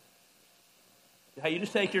Hey, you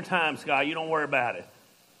just take your time, Scott. You don't worry about it.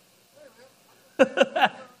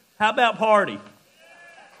 How about party?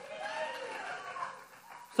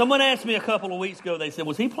 Someone asked me a couple of weeks ago, they said,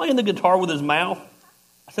 was he playing the guitar with his mouth?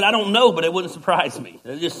 I said, I don't know, but it wouldn't surprise me.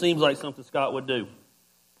 It just seems like something Scott would do.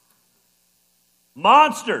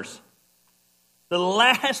 Monsters. The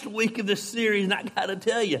last week of this series, and I got to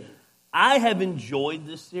tell you, I have enjoyed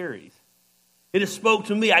this series. It has spoke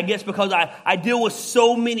to me, I guess, because I deal with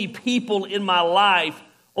so many people in my life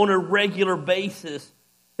on a regular basis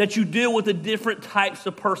that you deal with the different types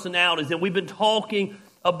of personalities. And we've been talking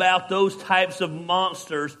about those types of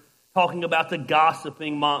monsters, talking about the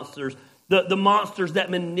gossiping monsters, the monsters that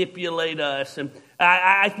manipulate us. And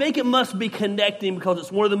I think it must be connecting because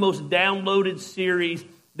it's one of the most downloaded series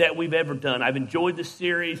that we've ever done. I've enjoyed this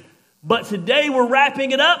series. But today we're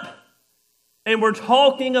wrapping it up. And we're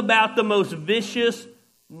talking about the most vicious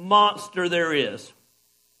monster there is.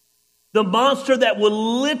 The monster that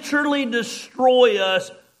will literally destroy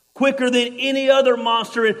us quicker than any other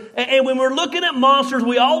monster. And when we're looking at monsters,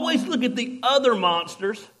 we always look at the other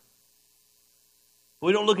monsters.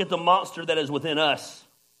 We don't look at the monster that is within us.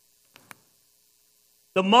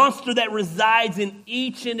 The monster that resides in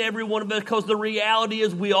each and every one of us, because the reality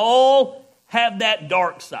is we all have that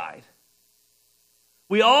dark side.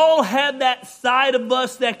 We all have that side of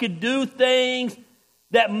us that could do things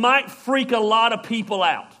that might freak a lot of people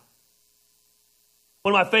out.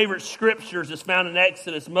 One of my favorite scriptures is found in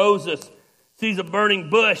Exodus. Moses sees a burning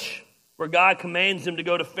bush where God commands him to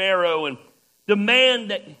go to Pharaoh and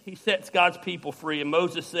demand that he sets God's people free. And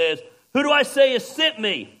Moses says, who do I say has sent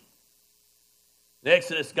me? In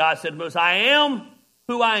Exodus, God said to Moses, I am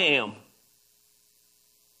who I am.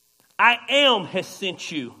 I am has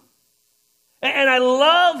sent you. And I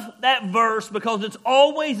love that verse because it's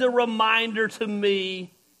always a reminder to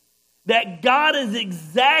me that God is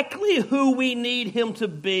exactly who we need him to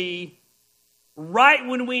be right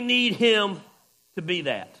when we need him to be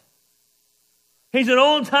that. He's an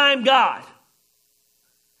on-time God.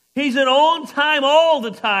 He's an on-time, all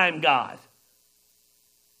the time God.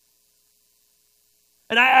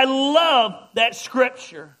 And I love that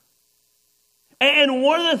scripture. And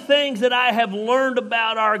one of the things that I have learned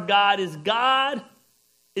about our God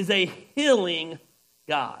is a healing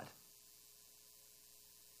God.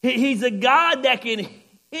 He's a God that can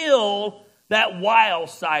heal that wild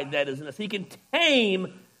side that is in us. He can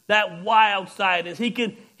tame that wild side in us. He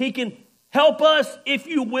can help us, if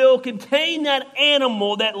you will, contain that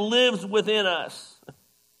animal that lives within us.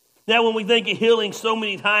 Now, when we think of healing, so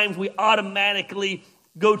many times we automatically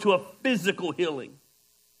go to a physical healing.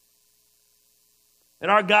 And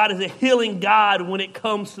our God is a healing God when it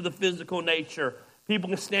comes to the physical nature. People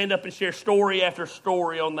can stand up and share story after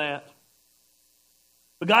story on that.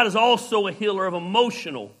 But God is also a healer of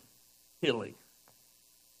emotional healing.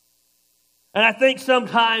 And I think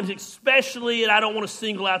sometimes, especially, and I don't want to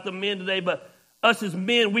single out the men today, but us as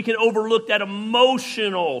men, we can overlook that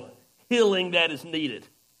emotional healing that is needed.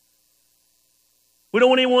 We don't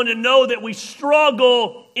want anyone to know that we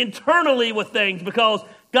struggle internally with things because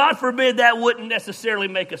God forbid that wouldn't necessarily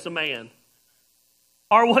make us a man.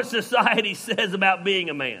 Or what society says about being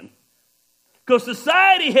a man. Because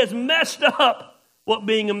society has messed up what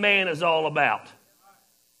being a man is all about.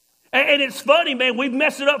 And it's funny, man, we've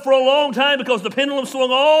messed it up for a long time because the pendulum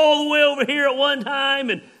swung all the way over here at one time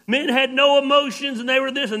and men had no emotions and they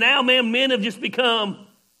were this. And now, man, men have just become,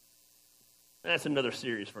 that's another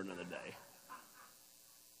series for another day.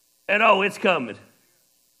 And oh, it's coming.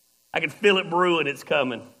 I can feel it brewing. It's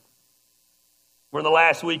coming. We're in the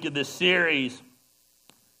last week of this series.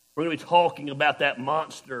 We're going to be talking about that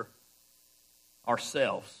monster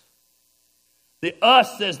ourselves. The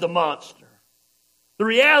us as the monster. The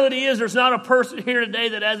reality is there's not a person here today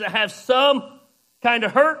that doesn't have some kind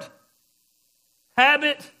of hurt,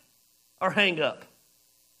 habit, or hang up.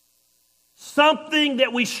 Something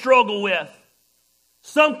that we struggle with.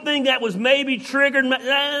 Something that was maybe triggered,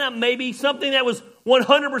 maybe something that was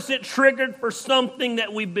 100% triggered for something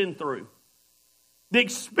that we've been through. The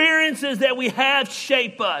experiences that we have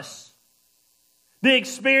shape us. The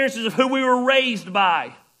experiences of who we were raised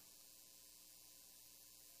by.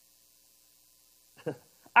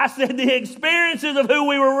 I said the experiences of who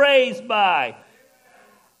we were raised by.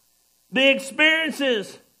 The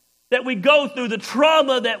experiences that we go through, the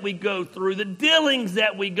trauma that we go through, the dealings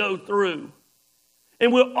that we go through.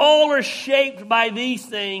 And we all are shaped by these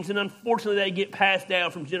things, and unfortunately they get passed down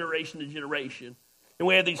from generation to generation. And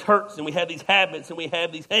we have these hurts, and we have these habits, and we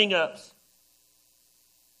have these hang-ups.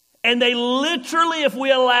 And they literally, if we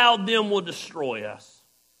allow them, will destroy us.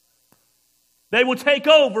 They will take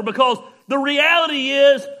over because The reality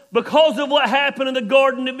is, because of what happened in the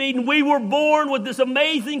Garden of Eden, we were born with this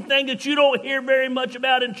amazing thing that you don't hear very much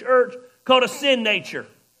about in church called a sin nature.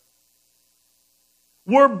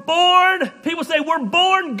 We're born, people say we're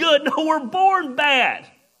born good. No, we're born bad.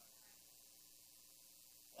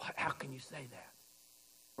 How can you say that?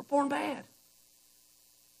 We're born bad.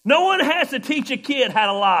 No one has to teach a kid how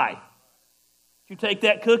to lie. Did you take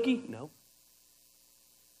that cookie? No.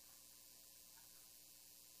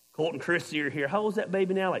 Colt and Christy are here. How old is that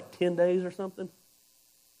baby now? Like 10 days or something?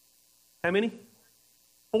 How many?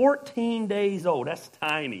 14 days old. That's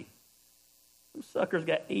tiny. Them suckers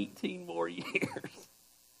got 18 more years.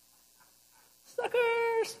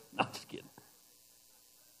 Suckers! No, just kidding.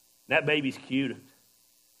 That baby's cute.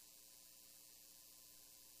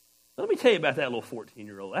 Let me tell you about that little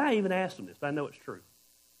 14-year-old. I even asked him this, but I know it's true.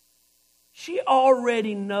 She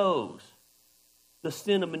already knows the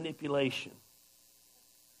sin of manipulation.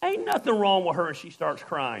 Ain't nothing wrong with her and she starts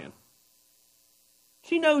crying.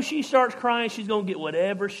 She knows she starts crying, she's going to get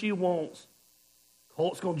whatever she wants.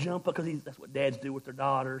 Colt's going to jump up because that's what dads do with their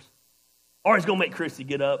daughters. Or he's going to make Christy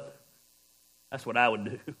get up. That's what I would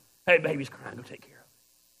do. Hey, baby's crying, go take care of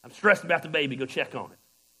it. I'm stressed about the baby, go check on it.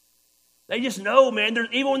 They just know, man,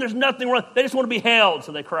 even when there's nothing wrong, they just want to be held,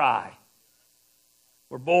 so they cry.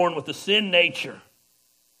 We're born with the sin nature.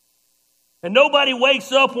 And nobody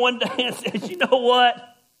wakes up one day and says, you know what?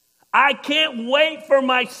 I can't wait for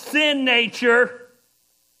my sin nature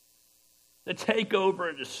to take over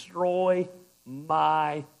and destroy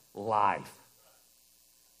my life.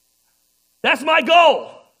 That's my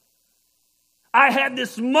goal. I have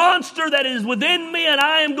this monster that is within me, and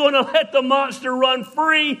I am going to let the monster run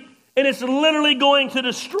free, and it's literally going to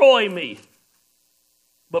destroy me.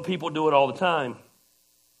 But people do it all the time.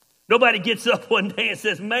 Nobody gets up one day and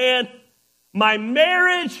says, man, my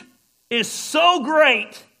marriage is so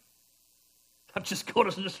great, I'm just going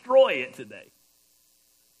to destroy it today.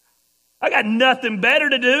 I got nothing better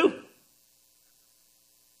to do.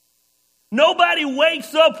 Nobody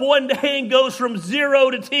wakes up one day and goes from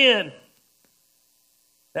 0 to 10.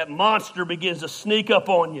 That monster begins to sneak up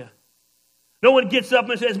on you. No one gets up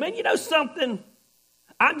and says, man, you know something?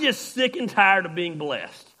 I'm just sick and tired of being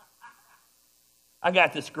blessed. I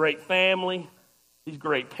got this great family, these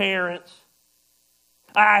great parents.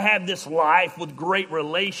 I have this life with great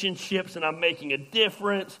relationships, and I'm making a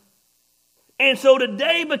difference. And so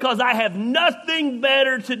today, because I have nothing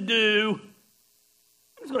better to do,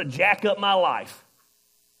 I'm just going to jack up my life.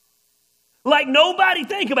 Like nobody,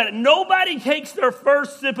 think about it, nobody takes their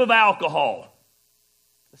first sip of alcohol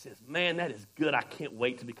and says, man, that is good. I can't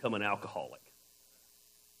wait to become an alcoholic.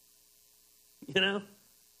 You know?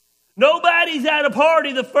 Nobody's at a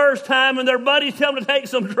party the first time and their buddies tell them to take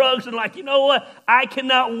some drugs and like, you know what? I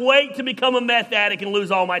cannot wait to become a meth addict and lose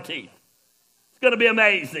all my teeth. It's going to be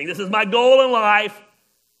amazing. This is my goal in life.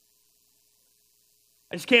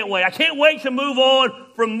 I just can't wait. I can't wait to move on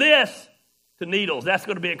from this to needles. That's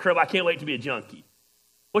going to be incredible. I can't wait to be a junkie.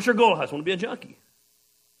 What's your goal? I just want to be a junkie.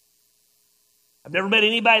 I've never met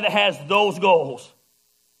anybody that has those goals.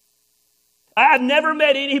 I've never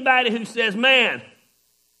met anybody who says, man,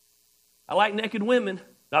 I like naked women.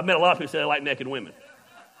 I've met a lot of people who say they like naked women.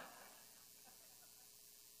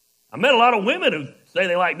 I met a lot of women who say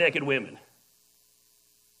they like naked women.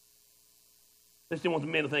 They just didn't want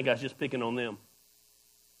the men to think I was just picking on them.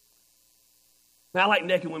 Now, I like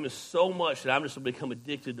naked women so much that I'm just going to become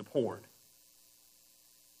addicted to porn.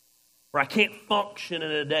 Where I can't function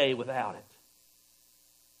in a day without it.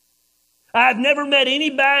 I've never met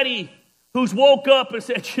anybody who's woke up and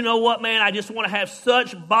said, you know what, man, I just want to have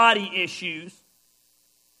such body issues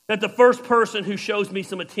that the first person who shows me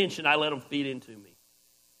some attention, I let them feed into me.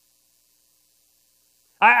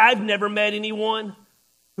 I've never met anyone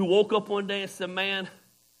who woke up one day and said, man,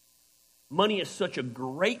 money is such a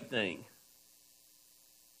great thing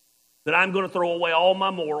that I'm going to throw away all my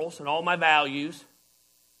morals and all my values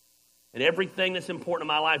and everything that's important in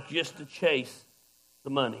my life just to chase the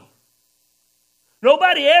money.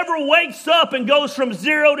 Nobody ever wakes up and goes from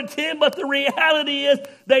 0 to 10, but the reality is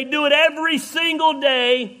they do it every single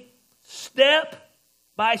day, step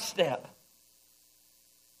by step.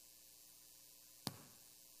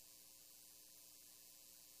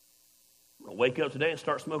 I'm going to wake up today and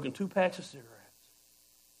start smoking 2 packs of cigarettes.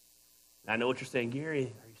 I know what you're saying, Gary.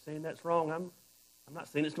 Are you saying that's wrong? I'm not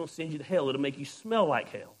saying it's going to send you to hell. It'll make you smell like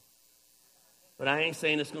hell. But I ain't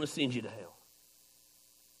saying it's going to send you to hell.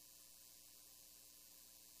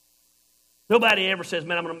 Nobody ever says,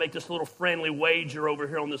 man, I'm going to make this little friendly wager over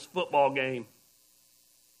here on this football game.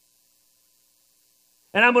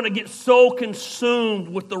 And I'm going to get so consumed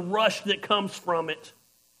with the rush that comes from it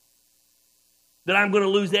that I'm going to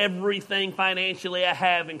lose everything financially I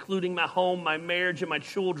have, including my home, my marriage, and my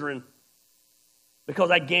children, because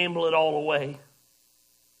I gamble it all away.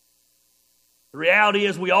 The reality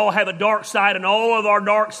is we all have a dark side, and all of our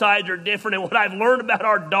dark sides are different. And what I've learned about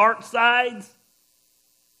our dark sides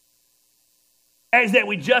is that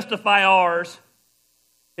we justify ours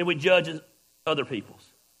and we judge other people's.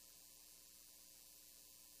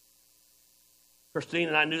 Christine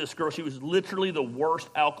and I knew this girl. She was literally the worst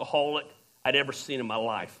alcoholic I'd ever seen in my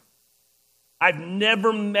life. I've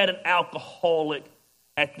never met an alcoholic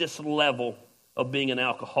at this level of being an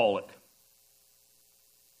alcoholic.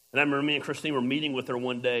 And I remember me and Christine were meeting with her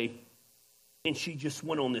one day, and she just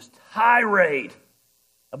went on this tirade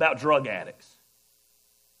about drug addicts.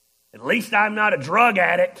 At least I'm not a drug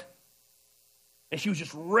addict. And she was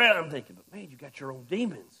just I'm thinking, but man, you got your own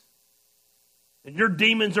demons. And your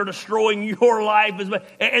demons are destroying your life as well.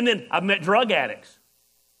 And then I've met drug addicts.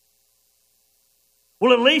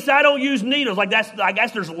 Well, at least I don't use needles. I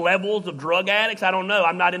guess there's levels of drug addicts. I don't know.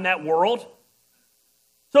 I'm not in that world.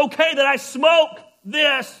 It's okay that I smoke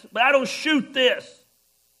this, but I don't shoot this.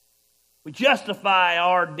 We justify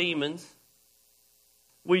our demons.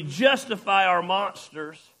 We justify our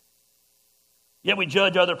monsters. Yet we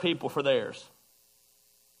judge other people for theirs.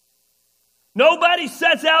 Nobody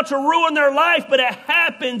sets out to ruin their life, but it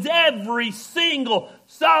happens every single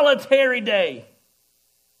solitary day.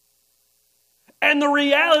 And the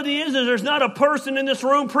reality is there's not a person in this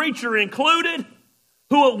room, preacher included,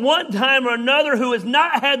 who at one time or another who has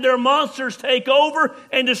not had their monsters take over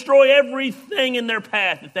and destroy everything in their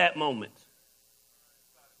path at that moment.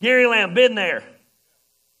 Gary Lamb, been there,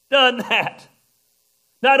 done that.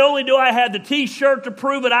 Not only do I have the t-shirt to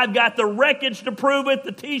prove it, I've got the wreckage to prove it,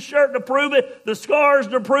 the t-shirt to prove it, the scars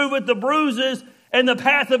to prove it, the bruises, and the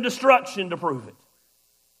path of destruction to prove it.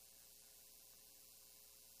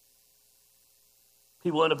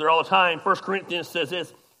 People end up there all the time. 1 Corinthians says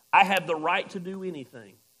this, I have the right to do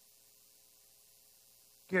anything.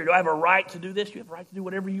 Gary, do I have a right to do this? You have a right to do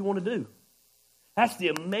whatever you want to do. That's the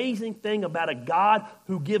amazing thing about a God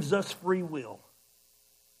who gives us free will.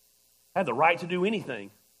 I have the right to do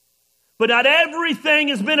anything. But not everything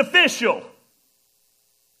is beneficial.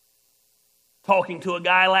 Talking to a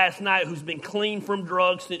guy last night who's been clean from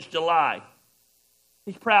drugs since July.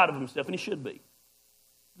 He's proud of himself, and he should be.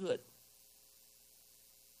 Good.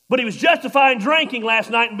 But he was justifying drinking last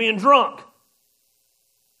night and being drunk.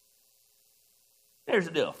 Here's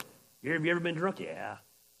the deal. Have you ever been drunk? Yeah.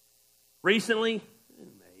 Recently?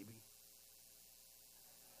 Maybe.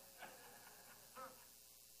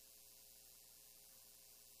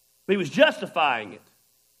 But he was justifying it.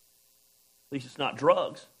 At least it's not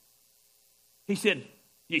drugs. He said,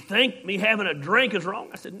 do you think me having a drink is wrong?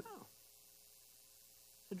 I said, no.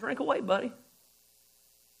 I said, drink away, buddy.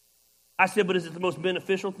 I said, but is it the most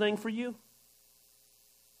beneficial thing for you?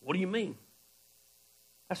 What do you mean?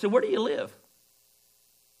 I said, where do you live?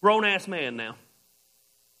 Grown-ass man now.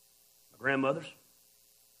 My grandmother's. I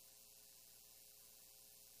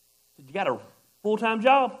said, you got a full-time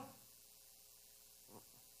job? I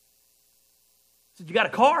said, you got a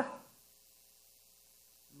car?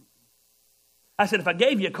 I said, if I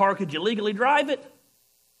gave you a car, could you legally drive it?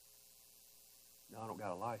 No, I don't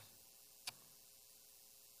got a license.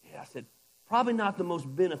 Yeah, I said, probably not the most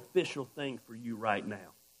beneficial thing for you right now.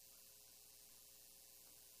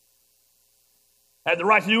 I have the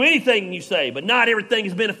right to do anything you say, but not everything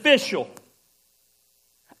is beneficial.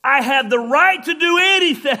 I have the right to do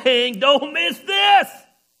anything. Don't miss this.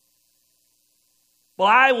 Well,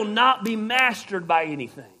 I will not be mastered by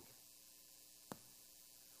anything.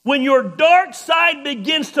 When your dark side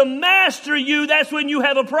begins to master you, that's when you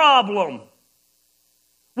have a problem.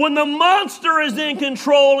 When the monster is in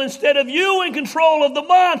control instead of you in control of the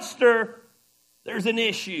monster, there's an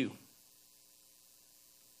issue.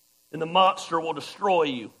 And the monster will destroy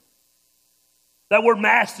you. That word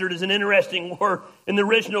mastered is an interesting word. In the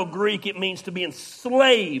original Greek, it means to be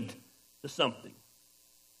enslaved to something.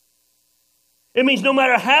 It means no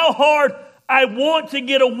matter how hard I want to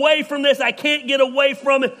get away from this, I can't get away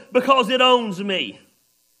from it because it owns me.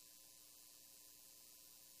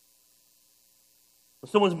 When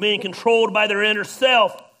someone's being controlled by their inner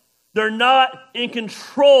self, they're not in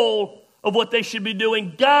control of what they should be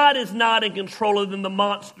doing. God is not in control of them. The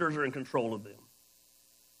monsters are in control of them.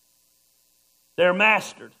 They're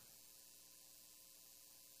mastered.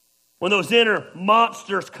 When those inner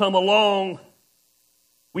monsters come along,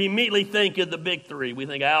 we immediately think of the big three. We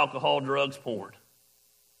think alcohol, drugs, porn.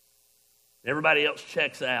 Everybody else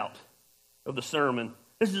checks out of the sermon.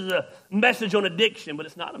 This is a message on addiction, but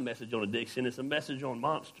it's not a message on addiction. It's a message on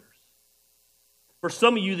monsters. For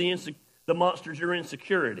some of you, the the monster's your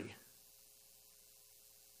insecurity.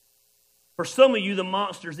 For some of you, the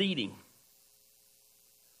monster's eating.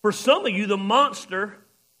 For some of you, the monster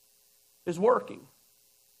is working.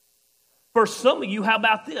 For some of you, how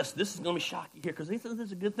about this? This is going to be shocking here, because this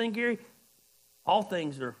is a good thing, Gary. All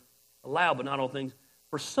things are allowed, but not all things.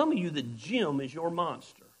 For some of you, the gym is your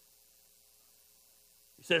monster.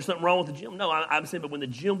 You say there's something wrong with the gym? No, I'm saying, but when the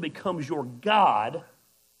gym becomes your God,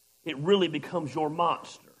 it really becomes your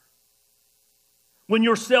monster. When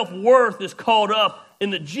your self-worth is caught up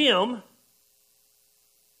in the gym,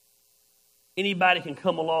 anybody can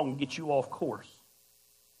come along and get you off course.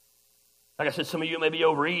 Like I said, some of you may be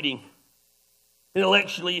overeating.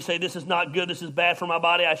 Intellectually, you say, this is not good, this is bad for my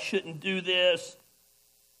body, I shouldn't do this.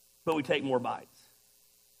 But we take more bites.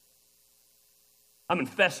 I'm in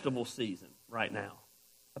festival season right now.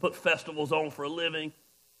 I put festivals on for a living.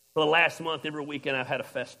 For the last month, every weekend I've had a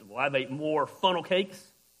festival. I've ate more funnel cakes,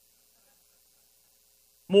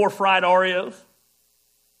 more fried Oreos.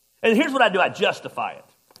 And here's what I do, I justify it.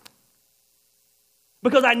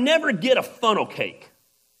 Because I never get a funnel cake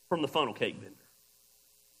from the funnel cake vendor.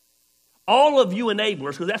 All of you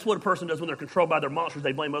enablers, because that's what a person does when they're controlled by their monsters,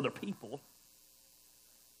 they blame other people,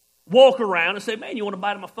 walk around and say, man, you want a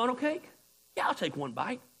bite of my funnel cake? Yeah, I'll take one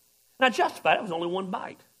bite. And I justified it was only one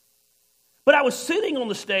bite. But I was sitting on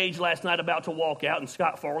the stage last night about to walk out, and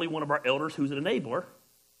Scott Farley, one of our elders who's an enabler,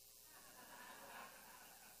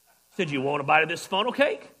 said, you want a bite of this funnel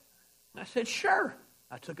cake? And I said, sure.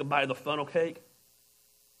 I took a bite of the funnel cake,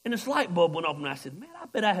 and this light bulb went off, and I said, man, I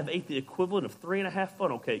bet I have ate the equivalent of 3.5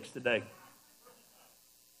 funnel cakes today.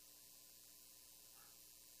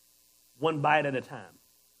 One bite at a time.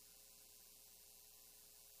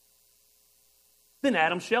 Then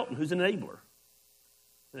Adam Shelton, who's an enabler,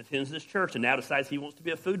 and attends this church, and now decides he wants to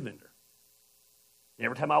be a food vendor. And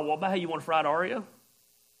every time I walk by, hey, you want a fried Oreo?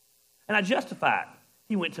 And I justify it.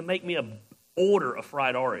 He went to make me an order of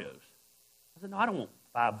fried Oreos. I said, no, I don't want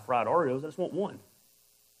 5 fried Oreos. I just want one.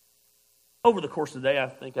 Over the course of the day, I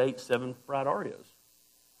think I ate 7 fried Oreos,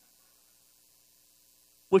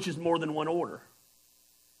 which is more than one order.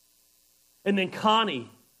 And then Connie,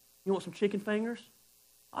 you want some chicken fingers?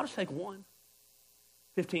 I'll just take one.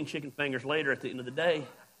 15 chicken fingers later at the end of the day.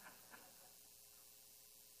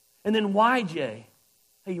 And then YJ,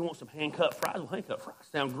 hey, you want some hand-cut fries? Well, hand-cut fries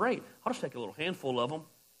sound great. I'll just take a little handful of them.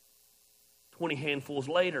 20 handfuls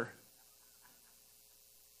later.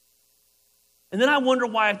 And then I wonder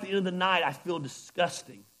why at the end of the night I feel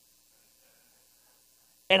disgusting.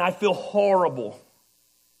 And I feel horrible.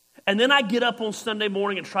 And then I get up on Sunday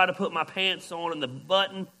morning and try to put my pants on, and the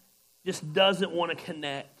button just doesn't want to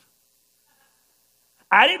connect.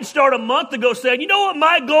 I didn't start a month ago saying, you know what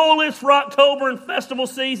my goal is for October and festival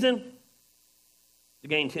season? To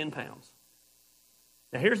gain 10 pounds.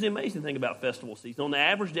 Now here's the amazing thing about festival season. On the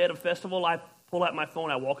average day of a festival, I pull out my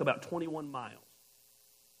phone, I walk about 21 miles.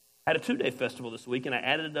 I had a 2-day festival this week, and I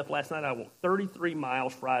added it up last night. I walked 33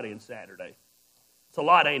 miles Friday and Saturday. It's a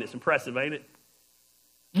lot, ain't it? It's impressive, ain't it?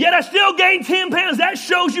 Yet I still gained 10 pounds. That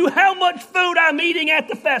shows you how much food I'm eating at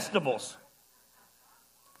the festivals.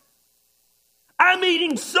 I'm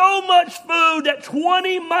eating so much food that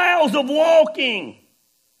 20 miles of walking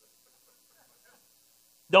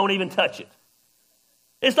don't even touch it.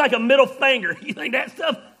 It's like a middle finger. You think that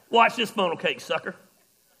stuff? Watch this funnel cake, sucker.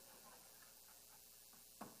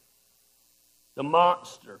 The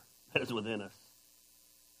monster that is within us.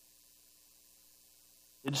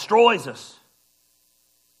 It destroys us.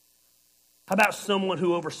 How about someone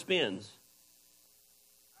who overspends?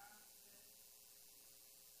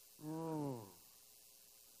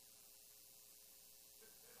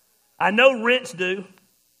 I know rents do.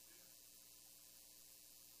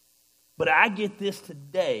 But I get this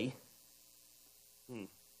today,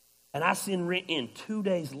 and I send rent in 2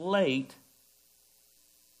 days late.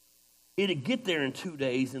 It'll get there in 2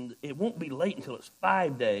 days, and it won't be late until it's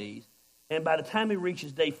 5 days. And by the time it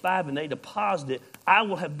reaches day 5 and they deposit it, I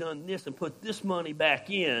will have done this and put this money back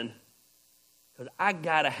in because I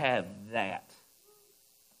got to have that.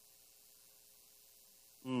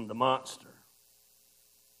 The monster.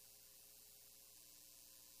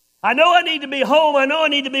 I know I need to be home. I know I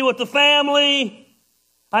need to be with the family.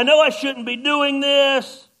 I know I shouldn't be doing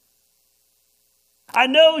this. I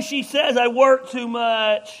know she says I work too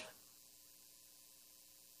much.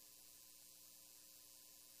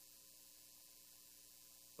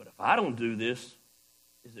 But if I don't do this,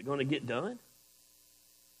 is it going to get done?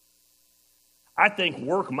 I think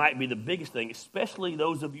work might be the biggest thing, especially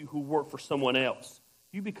those of you who work for someone else.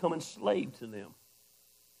 You become enslaved to them.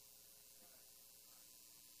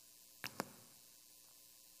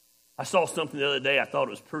 I saw something the other day. I thought it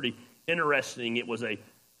was pretty interesting. It was a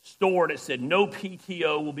store that said no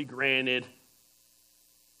PTO will be granted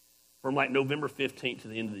from like November 15th to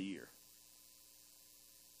the end of the year.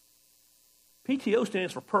 PTO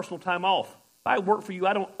stands for personal time off. If I work for you,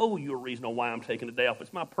 I don't owe you a reason on why I'm taking a day off.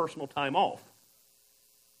 It's my personal time off.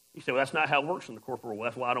 You say, well, that's not how it works in the corporate world.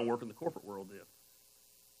 That's why I don't work in the corporate world then.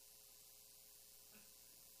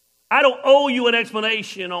 I don't owe you an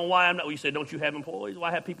explanation on why I'm not. Well, you say, don't you have employees? Well,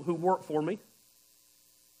 I have people who work for me,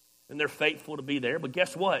 and they're faithful to be there. But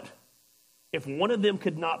guess what? If one of them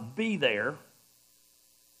could not be there,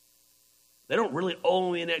 they don't really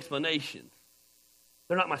owe me an explanation.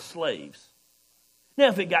 They're not my slaves. Now,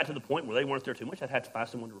 if it got to the point where they weren't there too much, I'd have to find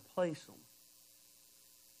someone to replace them.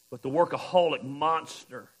 But the workaholic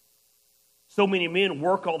monster, so many men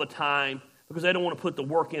work all the time because they don't want to put the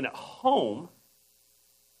work in at home.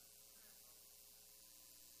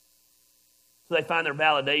 So they find their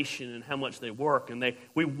validation in how much they work. And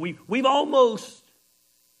we've almost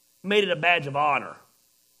made it a badge of honor.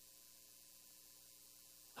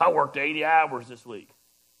 I worked 80 hours this week.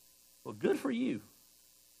 Well, good for you.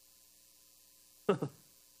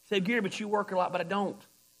 Say, Gary, but you work a lot, but I don't.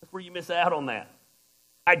 That's where you miss out on that.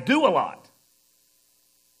 I do a lot.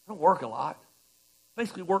 I don't work a lot.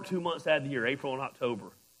 Basically work 2 months out of the year, April and October.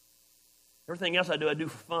 Everything else I do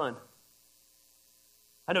for fun.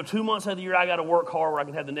 I know 2 months out of the year I got to work hard where I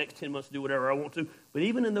can have the next 10 months to do whatever I want to. But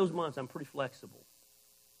even in those months, I'm pretty flexible.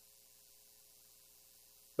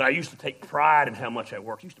 But I used to take pride in how much I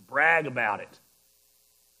worked. I used to brag about it.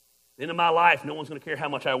 At the end of my life, no one's going to care how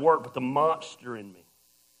much I work, but the monster in me.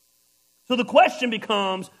 So the question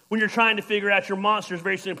becomes, when you're trying to figure out your monster, is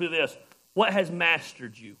very simply this. What has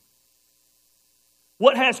mastered you?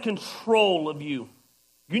 What has control of you?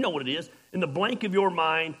 You know what it is. In the blank of your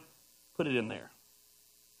mind, put it in there.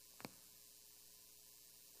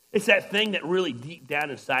 It's that thing that really deep down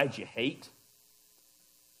inside you hate.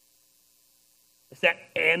 It's that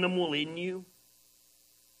animal in you.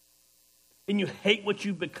 And you hate what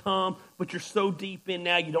you've become, but you're so deep in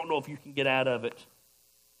now you don't know if you can get out of it.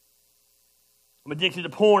 I'm addicted to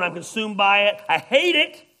porn. I'm consumed by it. I hate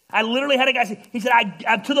it. I literally had a guy say, he said,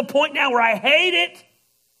 I'm to the point now where I hate it,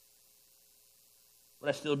 but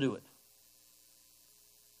I still do it.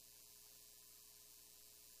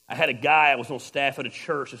 I had a guy, I was on staff at a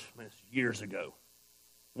church, this was years ago,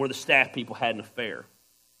 where the staff people had an affair.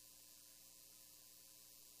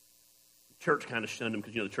 The church kind of shunned him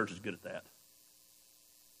because, the church is good at that.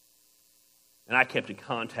 And I kept in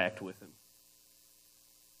contact with him.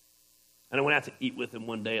 And I went out to eat with him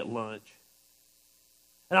one day at lunch.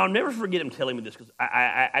 And I'll never forget him telling me this because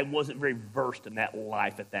I wasn't very versed in that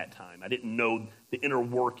life at that time. I didn't know the inner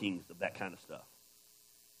workings of that kind of stuff.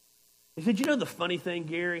 He said, the funny thing,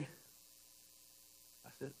 Gary? I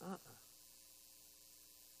said,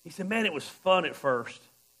 He said, man, it was fun at first.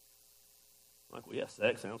 I'm like, well, yeah,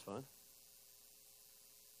 sex sounds fun.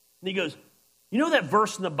 And he goes, that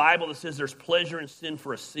verse in the Bible that says there's pleasure in sin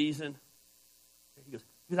for a season? He goes,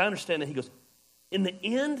 because I understand that. He goes, in the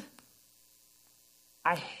end,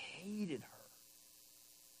 I hated her.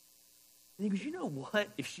 And he goes, you know what?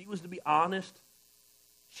 If she was to be honest,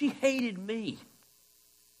 she hated me.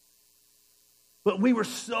 But we were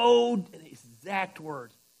so, in exact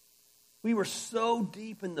words, we were so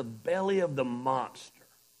deep in the belly of the monster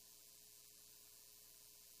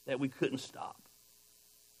that we couldn't stop.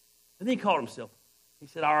 And then he called himself. He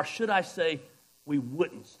said, or should I say, we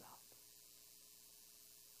wouldn't stop.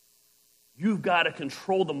 You've got to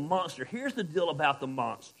control the monster. Here's the deal about the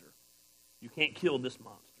monster. You can't kill this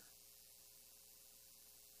monster.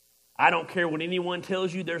 I don't care what anyone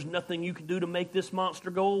tells you. There's nothing you can do to make this monster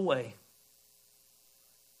go away.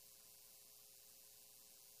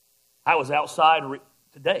 I was outside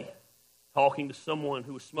today talking to someone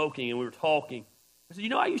who was smoking, and we were talking. I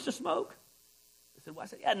said, I used to smoke. I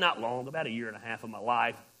said, yeah, not long, about a year and a half of my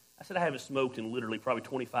life. I said, I haven't smoked in literally probably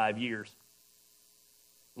 25 years.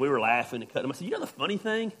 We were laughing and cutting them. I said, the funny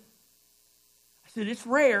thing? I said, it's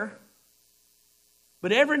rare,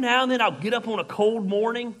 but every now and then I'll get up on a cold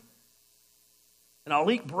morning and I'll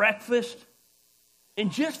eat breakfast,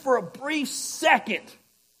 and just for a brief second,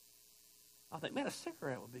 I'll think, man, a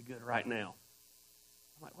cigarette would be good right now.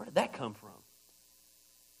 I'm like, where did that come from?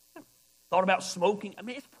 I thought about smoking.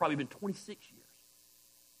 It's probably been 26 years.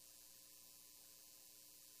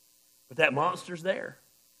 But that monster's there.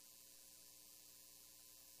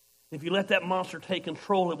 If you let that monster take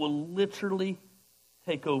control, it will literally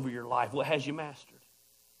take over your life. What has you mastered?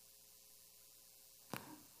 How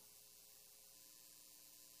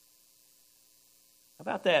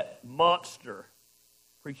about that monster?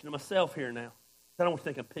 Preaching to myself here now. I don't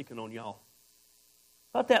think I'm picking on y'all.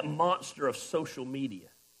 About that monster of social media.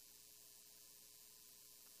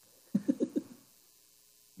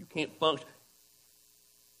 You can't function.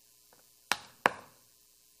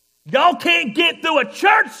 Y'all can't get through a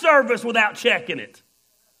church service without checking it.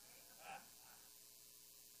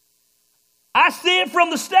 I see it from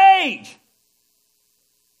the stage.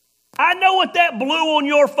 I know what that blue on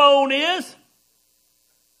your phone is.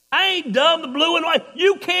 I ain't dumb, the blue and white.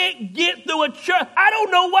 You can't get through a church. I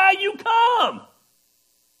don't know why you come.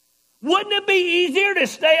 Wouldn't it be easier to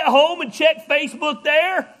stay at home and check Facebook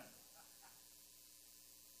there?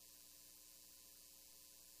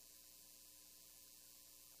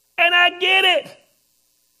 And I get it.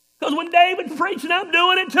 Because when David's preaching, I'm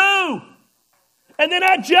doing it too. And then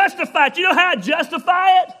I justify it. You know how I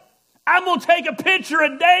justify it? I'm going to take a picture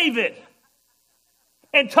of David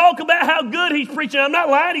and talk about how good he's preaching. I'm not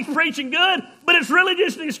lying, he's preaching good, but it's really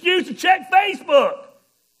just an excuse to check Facebook.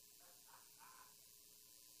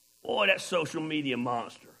 Boy, that social media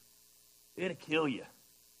monster, it'll kill you.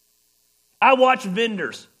 I watch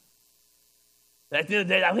vendors. At the end of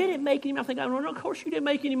the day, we didn't make any money. I think, no, of course you didn't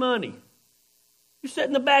make any money. You sat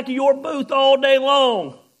in the back of your booth all day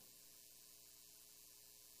long,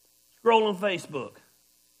 scrolling Facebook.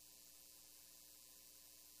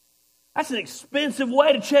 That's an expensive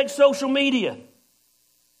way to check social media.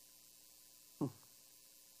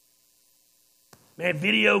 Man,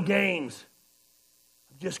 video games.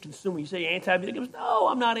 I'm just consuming. You say you're anti-video games? No,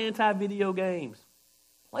 I'm not anti-video games.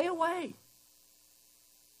 Play away.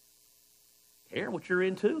 Care what you're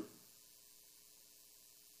into.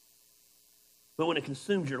 But when it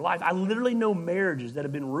consumes your life, I literally know marriages that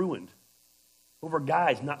have been ruined over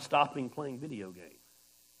guys not stopping playing video games.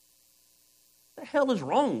 What the hell is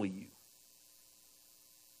wrong with you?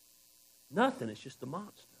 Nothing, it's just a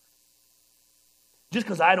monster. Just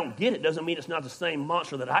because I don't get it doesn't mean it's not the same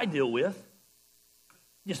monster that I deal with.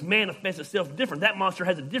 It just manifests itself different. That monster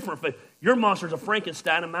has a different face. Your monster's a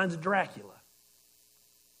Frankenstein and mine's a Dracula.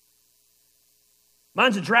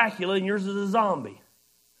 Mine's a Dracula and yours is a zombie.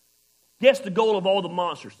 Guess the goal of all the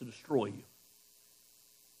monsters to destroy you.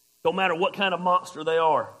 Don't matter what kind of monster they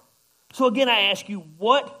are. So again, I ask you,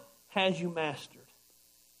 what has you mastered?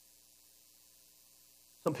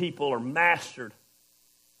 Some people are mastered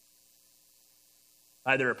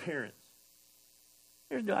by their appearance.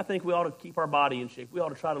 I think we ought to keep our body in shape. We ought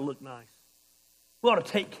to try to look nice. We ought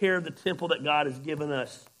to take care of the temple that God has given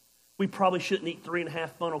us. We probably shouldn't eat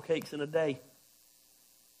 3.5 funnel cakes in a day.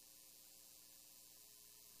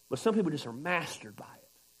 But some people just are mastered by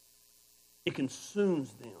it. It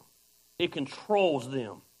consumes them. It controls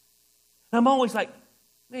them. And I'm always like,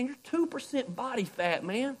 man, you're 2% body fat,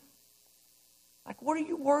 man. Like, what are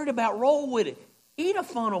you worried about? Roll with it. Eat a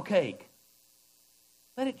funnel cake.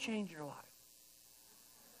 Let it change your life.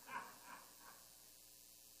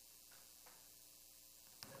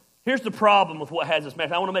 Here's the problem with what has us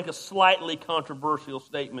mastered. I want to make a slightly controversial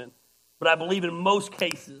statement, but I believe in most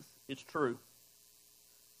cases it's true.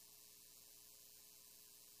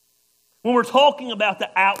 When we're talking about the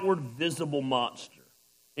outward visible monster,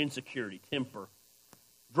 insecurity, temper,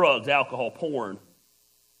 drugs, alcohol, porn,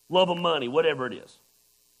 love of money, whatever it is,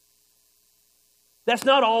 that's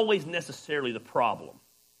not always necessarily the problem.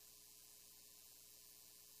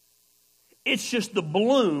 It's just the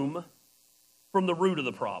bloom from the root of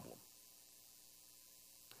the problem.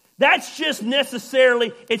 That's just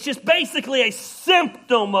necessarily, it's just basically a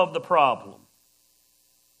symptom of the problem.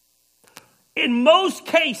 In most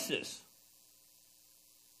cases,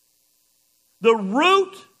 the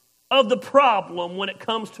root of the problem when it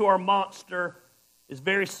comes to our monster is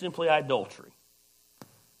very simply idolatry.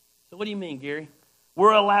 So what do you mean, Gary?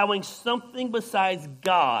 We're allowing something besides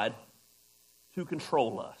God to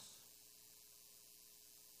control us.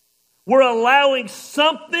 We're allowing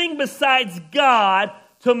something besides God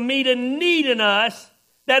to meet a need in us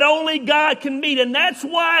that only God can meet. And that's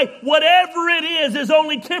why whatever it is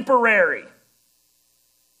only temporary.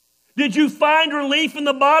 Did you find relief in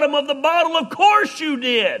the bottom of the bottle? Of course you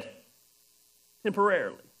did.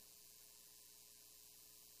 Temporarily.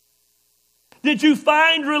 Did you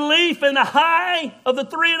find relief in the high of the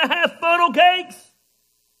 3.5 funnel cakes?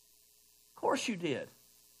 Of course you did.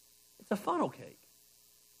 It's a funnel cake.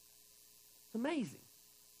 It's amazing.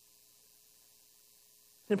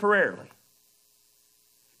 Temporarily.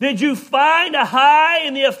 Did you find a high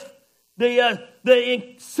in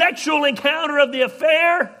the sexual encounter of the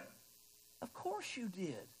affair? Of course you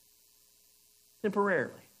did.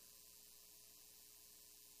 Temporarily.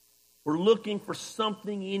 We're looking for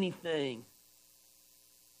something, anything,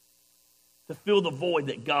 to fill the void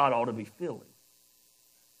that God ought to be filling.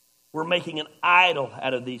 We're making an idol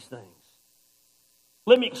out of these things.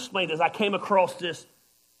 Let me explain this. I came across this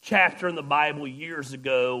chapter in the Bible years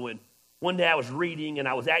ago, and one day I was reading, and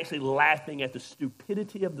I was actually laughing at the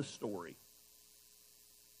stupidity of the story.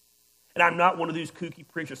 And I'm not one of these kooky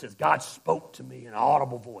preachers that says, God spoke to me in an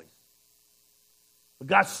audible voice. But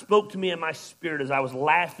God spoke to me in my spirit as I was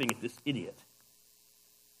laughing at this idiot.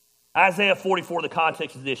 Isaiah 44, the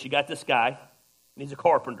context is this. You got this guy, and he's a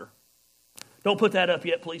carpenter. Don't put that up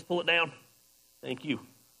yet, please. Pull it down. Thank you.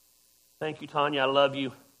 Thank you, Tanya. I love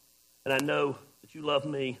you. And I know that you love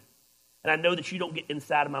me. And I know that you don't get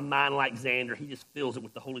inside of my mind like Xander. He just fills it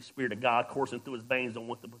with the Holy Spirit of God coursing through his veins. Don't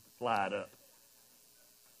want to put the slide up.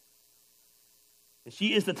 And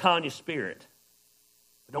she is the Tanya spirit.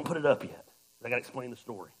 But don't put it up yet. I got to explain the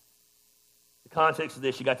story. The context of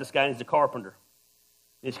this, you got this guy, and he's a carpenter.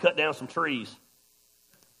 And he's cut down some trees.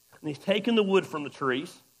 And he's taken the wood from the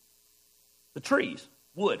trees. The trees,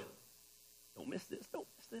 wood. Don't miss this, don't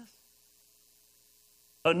miss this.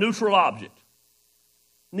 A neutral object.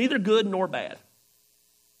 Neither good nor bad.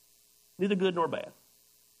 Neither good nor bad.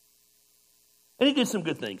 And he did some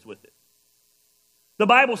good things with it. The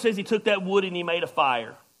Bible says he took that wood and he made a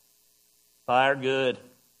fire. Fire, good.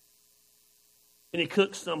 And he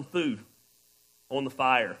cooked some food on the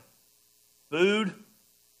fire. Food,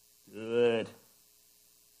 good.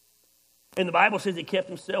 And the Bible says he kept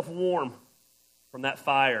himself warm from that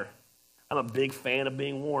fire. I'm a big fan of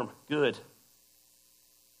being warm. Good.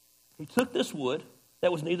 He took this wood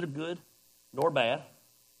that was neither good nor bad,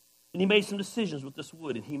 and he made some decisions with this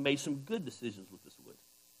wood, and he made some good decisions with this wood.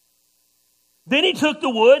 Then he took the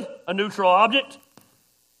wood, a neutral object,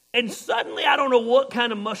 and suddenly, I don't know what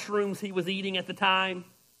kind of mushrooms he was eating at the time,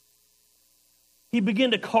 he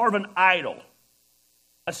began to carve an idol,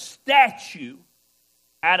 a statue,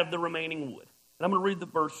 out of the remaining wood. And I'm going to read the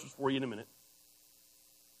verses for you in a minute.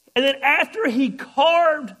 And then after he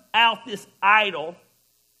carved out this idol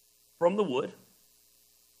from the wood,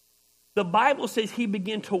 the Bible says he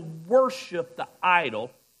began to worship the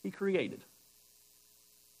idol he created.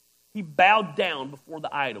 He bowed down before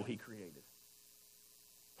the idol he created.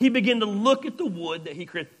 He began to look at the wood that he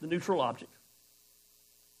created, the neutral object,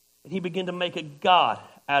 and he began to make a god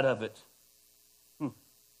out of it.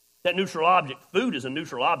 That neutral object, food is a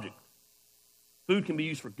neutral object. Food can be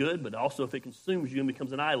used for good, but also if it consumes you and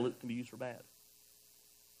becomes an idol, it can be used for bad.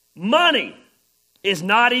 Money is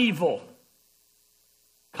not evil.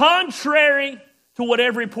 Contrary to what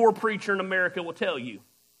every poor preacher in America will tell you.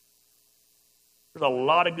 There's a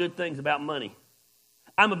lot of good things about money.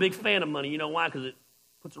 I'm a big fan of money. You know why? Because it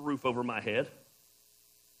puts a roof over my head,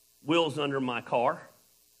 wheels under my car,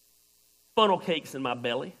 funnel cakes in my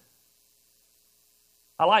belly.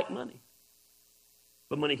 I like money.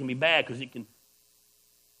 But money can be bad because it can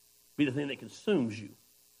be the thing that consumes you.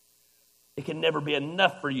 It can never be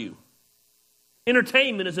enough for you.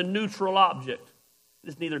 Entertainment is a neutral object.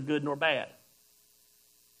 It's neither good nor bad.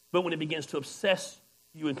 But when it begins to obsess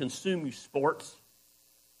you and consume you, sports,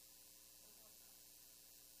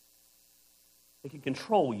 it can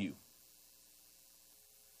control you.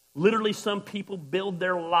 Literally, some people build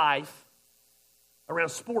their life around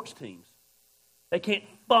sports teams. They can't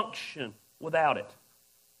function without it.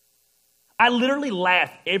 I literally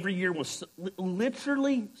laugh every year when it's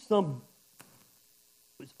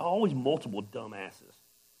always multiple dumbasses.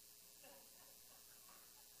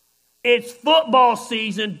 It's football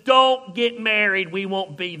season. Don't get married. We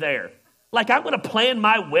won't be there. Like I'm going to plan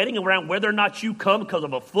my wedding around whether or not you come because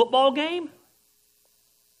of a football game?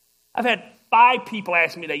 I've had 5 people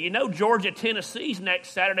ask me that. You know Georgia, Tennessee's next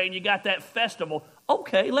Saturday and you got that festival.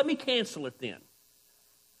 Okay, let me cancel it then.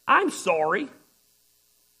 I'm sorry.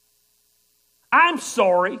 I'm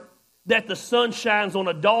sorry that the sun shines on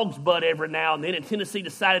a dog's butt every now and then, and Tennessee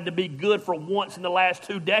decided to be good for once in the last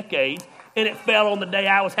 2 decades, and it fell on the day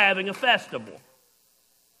I was having a festival.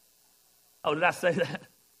 Oh, did I say that?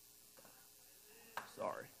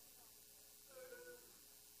 Sorry.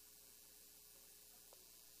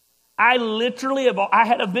 I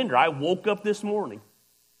had a vendor. I woke up this morning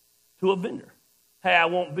to a vendor. Hey, I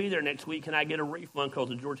won't be there next week. Can I get a refund because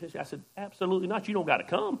of Georgia Tennessee? I said, absolutely not. You don't got to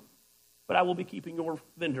come. But I will be keeping your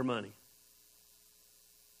vendor money.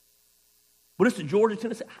 But it's the Georgia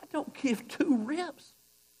Tennessee. I don't give 2 rips.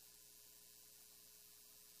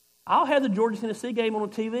 I'll have the Georgia Tennessee game on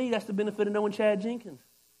the TV. That's the benefit of knowing Chad Jenkins.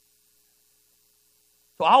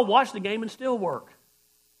 So I'll watch the game and still work.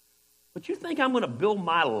 But you think I'm going to build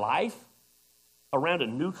my life around a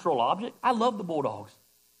neutral object? I love the Bulldogs.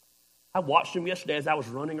 I watched them yesterday as I was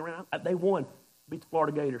running around. They won. Beat the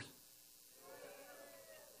Florida Gators.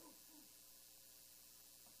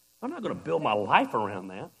 I'm not going to build my life around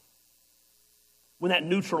that. when that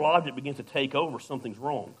neutral object begins to take over, something's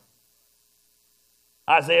wrong.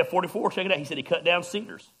 Isaiah 44, check it out. He said he cut down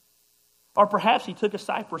cedars. Or perhaps he took a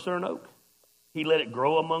cypress or an oak. He let it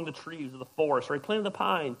grow among the trees of the forest. Or he planted the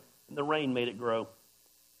pine, and the rain made it grow.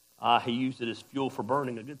 He used it as fuel for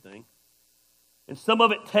burning, a good thing. And some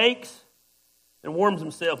of it takes and warms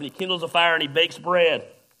himself, and he kindles a fire, and he bakes bread.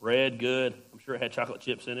 Bread, good. I'm sure it had chocolate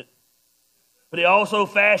chips in it. But he also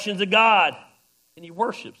fashions a god, and he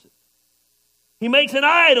worships it. He makes an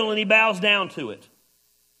idol, and he bows down to it.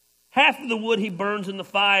 Half of the wood he burns in the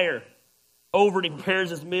fire. Over it, he prepares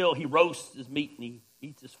his meal. He roasts his meat, and he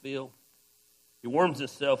eats his fill. He warms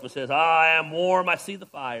himself and says, I am warm, I see the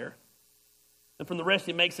fire. And from the rest,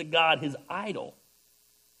 he makes a god his idol.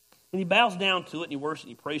 And he bows down to it, and he worships, and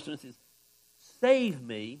he prays to it, and says, save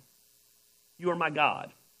me, you are my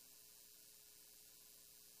God.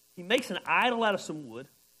 He makes an idol out of some wood.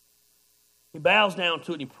 He bows down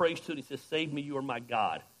to it, and he prays to it, and he says, save me, you are my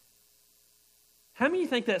God. How many of you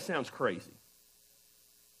think that sounds crazy?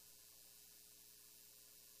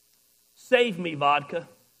 Save me, vodka,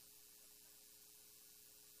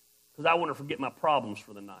 because I want to forget my problems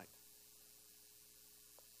for the night.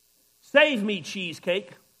 Save me,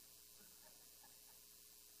 cheesecake.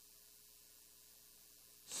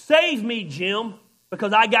 Save me, Jim,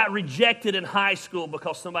 because I got rejected in high school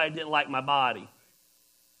because somebody didn't like my body.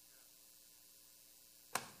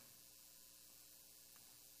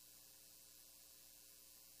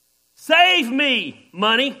 Save me,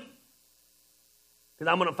 money,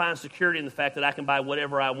 because I'm going to find security in the fact that I can buy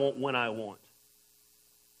whatever I want when I want.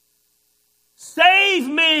 Save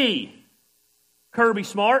me, Kirby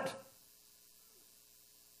Smart,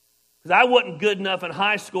 because I wasn't good enough in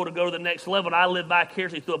high school to go to the next level, and I live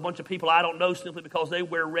vicariously through a bunch of people I don't know simply because they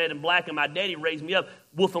wear red and black, and my daddy raised me up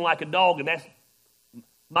wolfing like a dog, and that's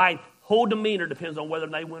my whole demeanor depends on whether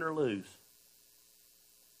they win or lose.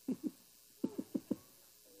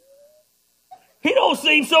 He don't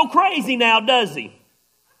seem so crazy now, does he?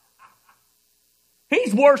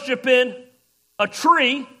 He's worshiping a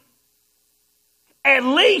tree. At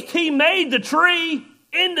least he made the tree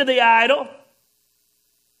into the idol.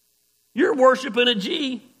 You're worshiping a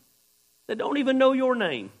G that don't even know your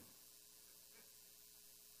name.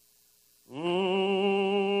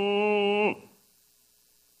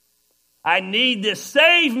 I need this.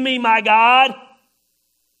 Save me, my God.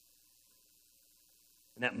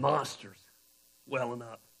 And that monster's swelling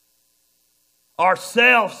up.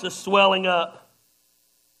 Ourselves is swelling up.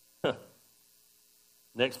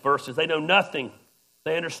 Next verse says, they know nothing.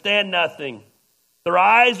 They understand nothing. Their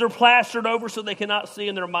eyes are plastered over so they cannot see,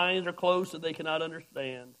 and their minds are closed so they cannot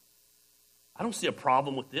understand. I don't see a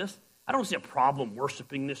problem with this. I don't see a problem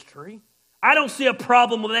worshiping this tree. I don't see a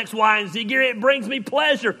problem with X, Y, and Z. Gary, it brings me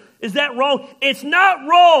pleasure. Is that wrong? It's not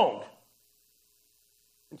wrong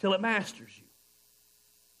until it masters you.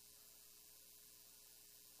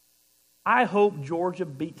 I hope Georgia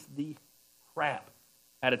beats the crap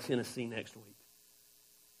out of Tennessee next week.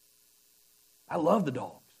 I love the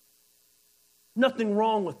Dogs. Nothing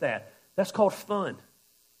wrong with that. That's called fun.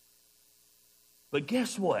 But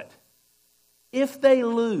guess what? If they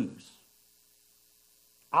lose,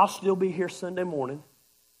 I'll still be here Sunday morning,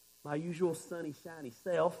 my usual sunny, shiny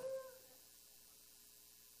self,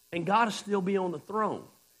 and God will still be on the throne.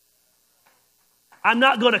 I'm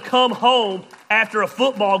not going to come home after a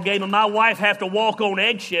football game and my wife have to walk on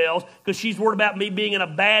eggshells because she's worried about me being in a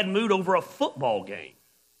bad mood over a football game.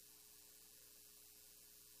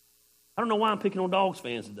 I don't know why I'm picking on Dogs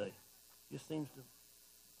fans today. It just seems to.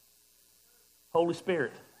 Holy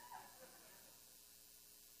Spirit.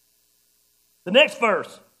 The next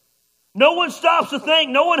verse. No one stops to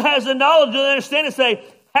think. No one has the knowledge to understand and say,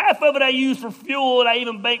 half of it I use for fuel and I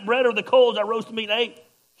even bake bread, or the coals I roast meat and ate.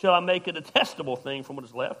 Shall I make a detestable thing from what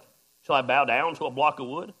is left? Shall I bow down to a block of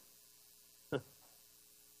wood?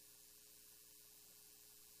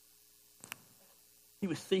 He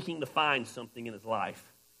was seeking to find something in his life.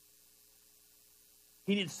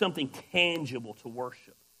 He needed something tangible to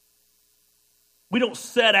worship. We don't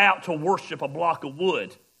set out to worship a block of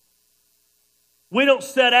wood. We don't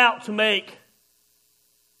set out to make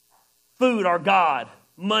food our God,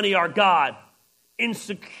 money our God,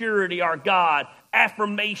 insecurity our God,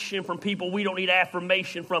 affirmation from people we don't need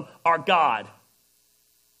affirmation from our God.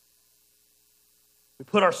 We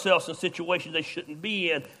put ourselves in situations they shouldn't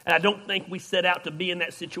be in, and I don't think we set out to be in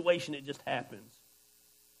that situation. It just happens.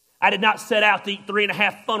 I did not set out to eat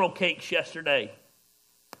 3.5 funnel cakes yesterday.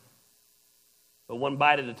 But one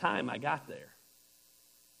bite at a time, I got there.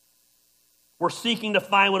 We're seeking to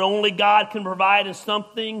find what only God can provide in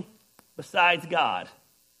something besides God.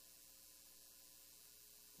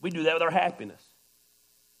 We do that with our happiness.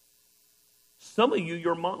 Some of you,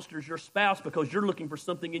 your monster is your spouse because you're looking for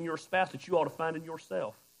something in your spouse that you ought to find in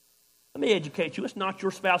yourself. Let me educate you. It's not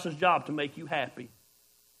your spouse's job to make you happy.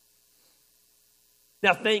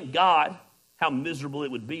 Now, thank God how miserable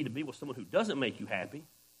it would be to be with someone who doesn't make you happy.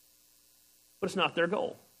 But it's not their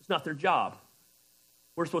goal. It's not their job.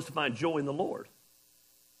 We're supposed to find joy in the Lord.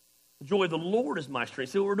 The joy of the Lord is my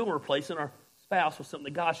strength. See what we're doing? We're replacing our spouse with something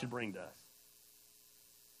that God should bring to us.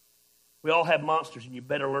 We all have monsters, and you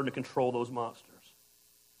better learn to control those monsters.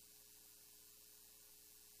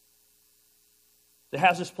 So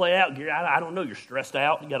how's this play out, Gary? I don't know. You're stressed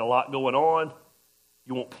out. You got a lot going on.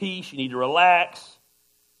 You want peace. You need to relax.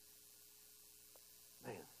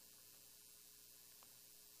 Man.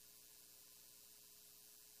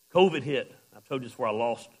 COVID hit. I've told you this before. I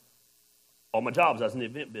lost all my jobs. I was in the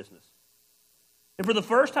event business. And for the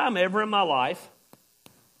first time ever in my life,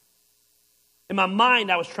 in my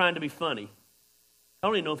mind, I was trying to be funny. I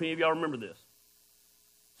don't even know if any of y'all remember this.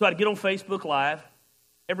 So I'd get on Facebook Live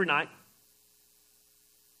every night,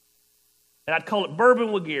 and I'd call it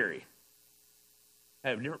Bourbon with Gary.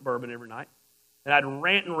 I have a different bourbon every night. And I'd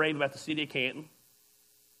rant and rave about the city of Canton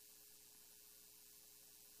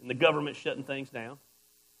and the government shutting things down.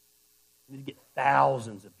 And you'd get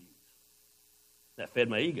thousands of views. That fed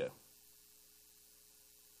my ego.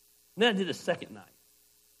 And then I did a second night.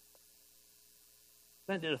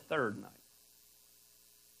 Then I did a third night.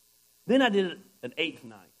 Then I did an eighth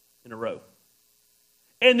night in a row.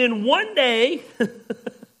 And then one day,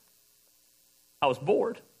 I was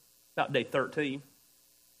bored, about day 13.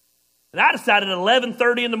 And I decided at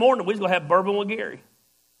 11:30 in the morning we was going to have bourbon with Gary.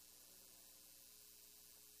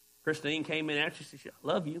 Christine came in after. She said, I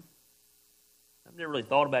love you. I've never really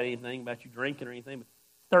thought about anything about you drinking or anything, but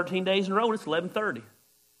 13 days in a row and it's 11:30.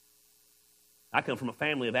 I come from a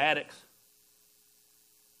family of addicts.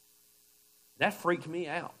 That freaked me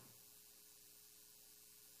out.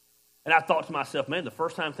 And I thought to myself, man, the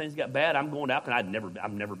first time things got bad, I'm going out, and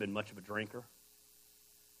I've never been much of a drinker.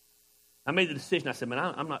 I made the decision. I said, man,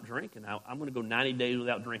 I'm not drinking. I'm going to go 90 days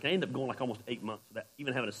without drinking. I ended up going like almost 8 months without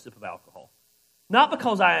even having a sip of alcohol. Not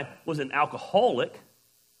because I was an alcoholic,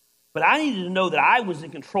 but I needed to know that I was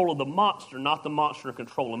in control of the monster, not the monster in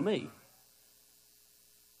control of me.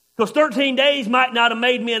 Because 13 days might not have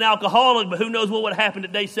made me an alcoholic, but who knows what would have happened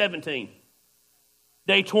at day 17,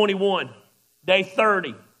 day 21, day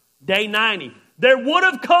 30, day 90. There would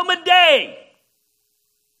have come a day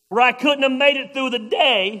where I couldn't have made it through the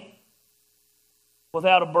day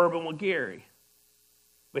without a bourbon with Gary.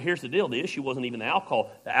 But here's the deal. The issue wasn't even the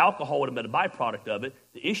alcohol. The alcohol would have been a byproduct of it.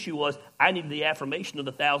 The issue was I needed the affirmation of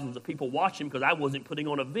the thousands of people watching because I wasn't putting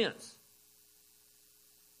on events.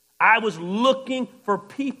 I was looking for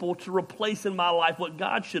people to replace in my life what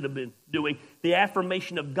God should have been doing. The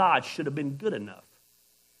affirmation of God should have been good enough.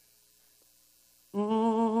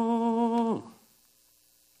 We're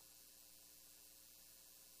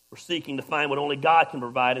seeking to find what only God can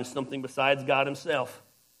provide in something besides God himself.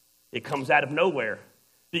 It comes out of nowhere.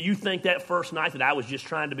 Do you think that first night that I was just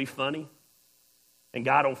trying to be funny and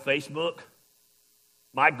got on Facebook,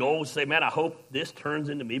 my goal was to say, man, I hope this turns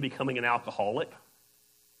into me becoming an alcoholic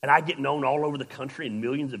and I get known all over the country and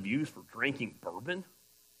millions of views for drinking bourbon?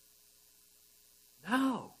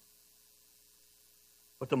 No.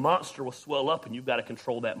 But the monster will swell up and you've got to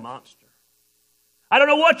control that monster. I don't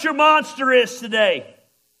know what your monster is today,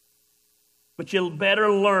 but you'll better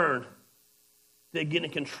learn to get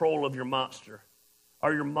in control of your monster,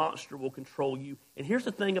 or your monster will control you. And here's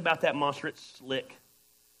the thing about that monster, it's slick.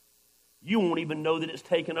 You won't even know that it's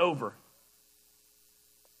taken over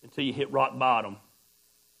until you hit rock bottom.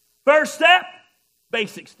 First step,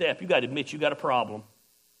 basic step, you got to admit you got a problem.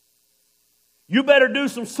 You better do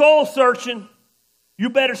some soul searching. You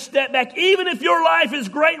better step back. Even if your life is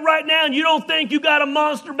great right now and you don't think you got a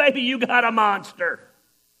monster, baby, you got a monster.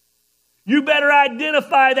 You better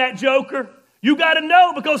identify that joker. You got to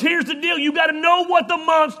know, because here's the deal. You got to know what the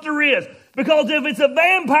monster is. Because if it's a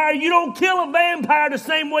vampire, you don't kill a vampire the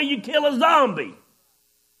same way you kill a zombie.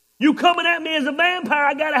 You coming at me as a vampire,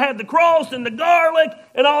 I got to have the cross and the garlic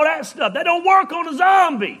and all that stuff. That don't work on a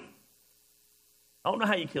zombie. I don't know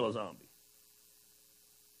how you kill a zombie.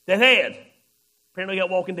 Dead head. Apparently you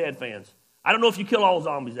got Walking Dead fans. I don't know if you kill all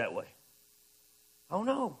zombies that way. I don't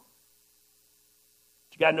know.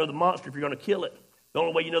 But you got to know the monster if you're going to kill it. The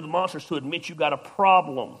only way you know the monster is to admit you got a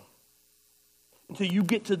problem. Until you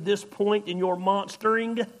get to this point in your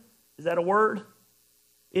monstering, is that a word?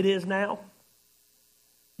 It is now.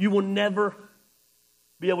 You will never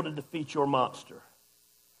be able to defeat your monster.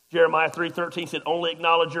 Jeremiah 3:13 said, only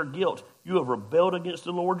acknowledge your guilt. You have rebelled against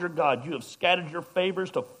the Lord your God. You have scattered your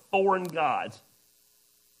favors to foreign gods.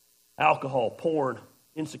 Alcohol, porn,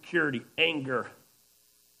 insecurity, anger,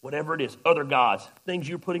 whatever it is, other gods, things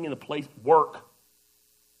you're putting into place, work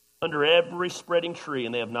under every spreading tree,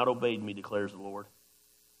 and they have not obeyed me, declares the Lord.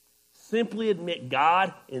 Simply admit,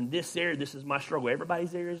 God, in this area, this is my struggle.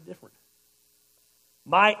 Everybody's area is different.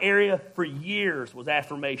 My area for years was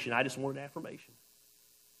affirmation. I just wanted affirmation.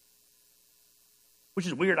 Which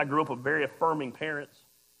is weird. I grew up with very affirming parents.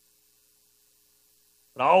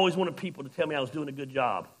 But I always wanted people to tell me I was doing a good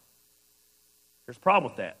job. There's a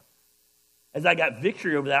problem with that. As I got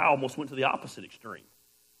victory over that, I almost went to the opposite extreme.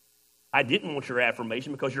 I didn't want your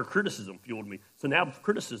affirmation because your criticism fueled me. So now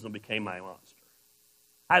criticism became my monster.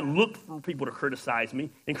 I looked for people to criticize me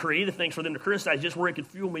and created things for them to criticize just where it could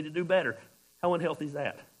fuel me to do better. How unhealthy is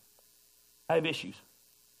that? I have issues.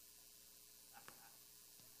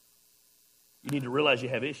 You need to realize you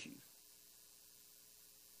have issues.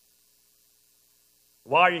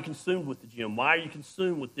 Why are you consumed with the gym? Why are you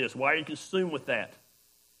consumed with this? Why are you consumed with that?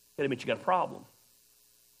 That admit you got a problem.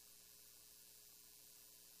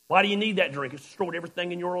 Why do you need that drink? It's destroyed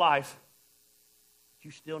everything in your life. But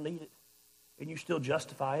you still need it. And you still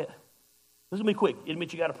justify it. This is going to be quick.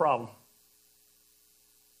 Admit you got a problem.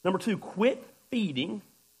 Number 2, quit feeding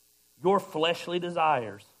your fleshly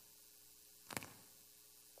desires.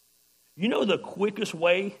 You know the quickest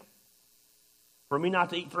way for me not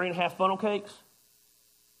to eat 3.5 funnel cakes?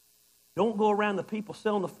 Don't go around the people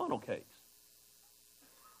selling the funnel cakes.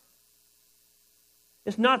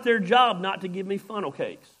 It's not their job not to give me funnel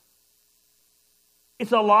cakes.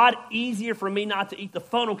 It's a lot easier for me not to eat the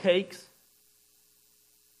funnel cakes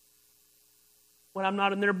when I'm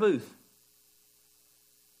not in their booth.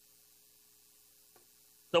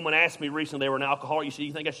 Someone asked me recently, they were an alcoholic, you said,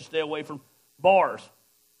 you think I should stay away from bars?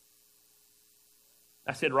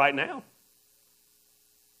 I said, right now?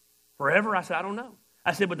 Forever? I said, I don't know.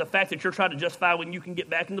 I said, but the fact that you're trying to justify when you can get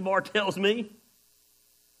back in the bar tells me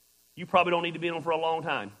you probably don't need to be in them for a long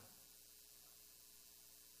time.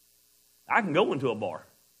 I can go into a bar.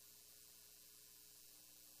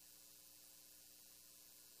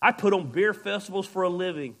 I put on beer festivals for a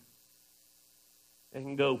living. I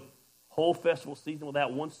can go whole festival season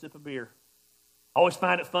without one sip of beer. I always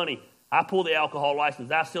find it funny. I pull the alcohol license.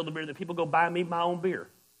 I sell the beer. Then people go buy me my own beer.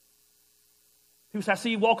 People say, I see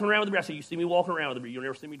you walking around with the beer. I say, you see me walking around with the beer. You'll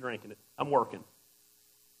never see me drinking it. I'm working.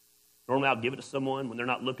 Normally I'll give it to someone when they're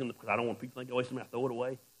not looking because I don't want people to think, oh, somebody, I throw it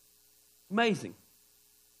away. It's amazing.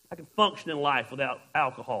 I can function in life without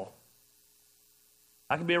alcohol.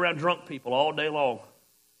 I can be around drunk people all day long.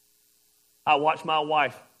 I watched my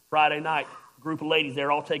wife Friday night, a group of ladies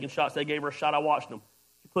there all taking shots. They gave her a shot. I watched them.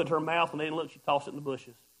 She put it in her mouth and they didn't look. She tossed it in the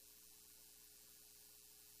bushes.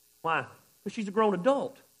 Why? Because she's a grown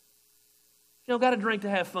adult. She don't got to drink to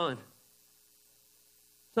have fun.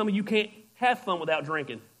 Some of you can't have fun without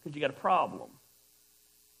drinking because you got a problem.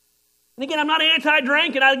 And again, I'm not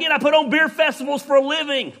anti-drinking. I put on beer festivals for a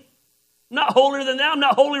living. I'm not holier than thou. I'm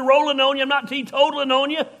not holy rolling on you. I'm not teetotaling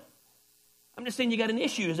on you. I'm just saying you got an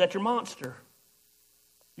issue. Is that your monster?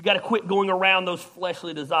 You got to quit going around those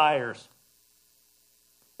fleshly desires.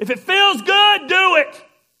 If it feels good, do it.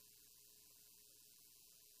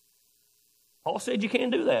 Paul said you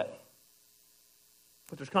can't do that.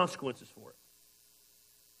 But there's consequences for it.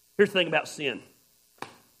 Here's the thing about sin. I'm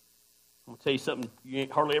going to tell you something you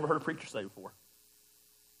ain't hardly ever heard a preacher say before.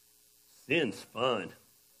 Sin's fun.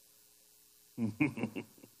 If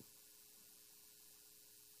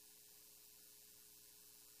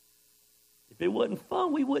it wasn't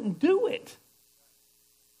fun, we wouldn't do it.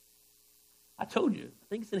 I told you, I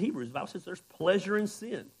think it's in Hebrews, the Bible says there's pleasure in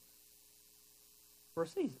sin for a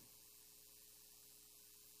season.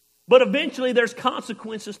 But eventually there's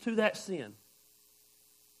consequences to that sin.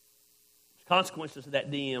 There's consequences to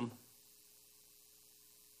that DM.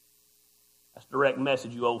 That's direct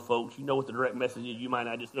message, you old folks. You know what the direct message is. You might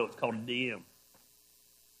not just know it's called a DM.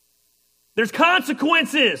 There's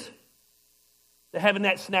consequences to having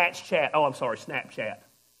that Snapchat.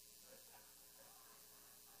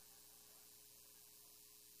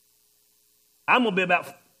 I'm going to be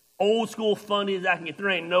about old school funny as I can get. There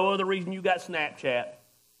ain't no other reason you got Snapchat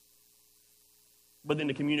but then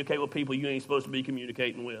to communicate with people you ain't supposed to be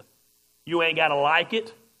communicating with. You ain't got to like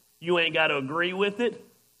it. You ain't got to agree with it.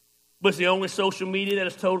 But it's the only social media that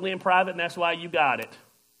is totally in private, and that's why you got it.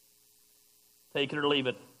 Take it or leave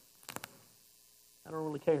it. I don't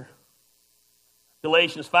really care.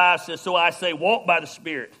 Galatians 5 says, so I say, walk by the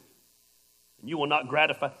Spirit, and you will not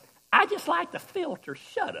gratify. I just like the filter.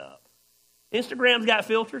 Shut up. Instagram's got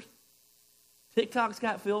filters. TikTok's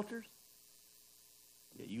got filters.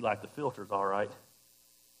 Yeah, you like the filters, all right.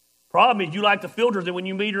 Problem is you like the filters, and when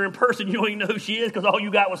you meet her in person, you don't even know who she is because all you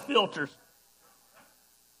got was filters.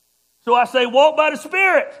 So I say, walk by the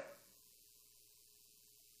Spirit.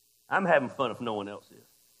 I'm having fun if no one else is.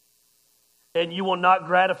 And you will not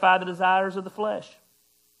gratify the desires of the flesh.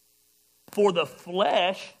 For the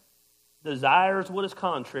flesh desires what is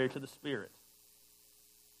contrary to the Spirit,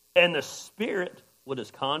 and the Spirit what is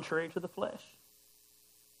contrary to the flesh.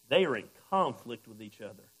 They are in conflict with each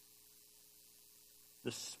other.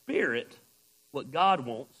 The Spirit, what God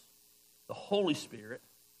wants, the Holy Spirit,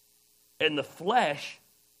 and the flesh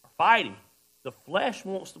are fighting. The flesh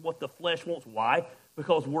wants what the flesh wants. Why?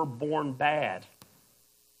 Because we're born bad.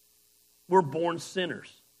 We're born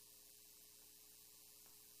sinners.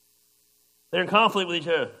 They're in conflict with each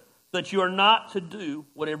other. That you are not to do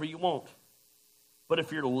whatever you want. But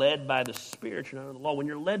if you're led by the Spirit, you're not under the law. When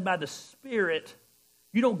you're led by the Spirit,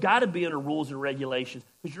 you don't got to be under rules and regulations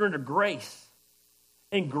because you're under grace.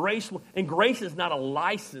 And grace is not a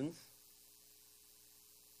license.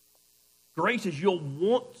 Grace is you'll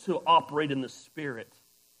want to operate in the Spirit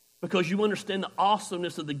because you understand the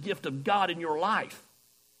awesomeness of the gift of God in your life.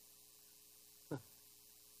 For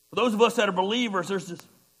those of us that are believers, there's this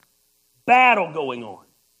battle going on.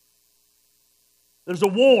 There's a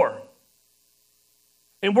war.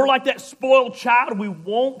 And we're like that spoiled child. We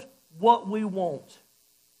want what we want.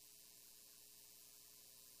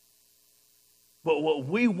 But what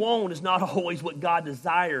we want is not always what God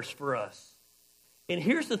desires for us. And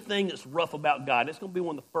here's the thing that's rough about God. It's going to be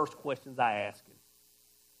one of the first questions I ask him.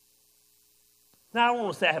 Now, I don't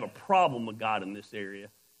want to say I have a problem with God in this area,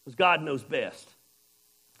 because God knows best.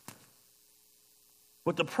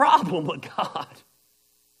 But the problem with God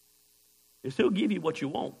is he'll give you what you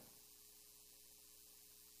want.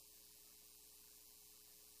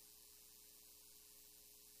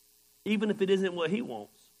 Even if it isn't what he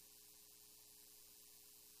wants.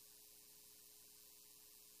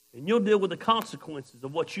 And you'll deal with the consequences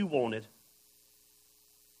of what you wanted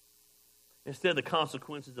instead of the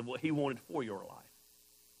consequences of what he wanted for your life.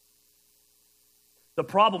 The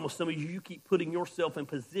problem with some of you, you keep putting yourself in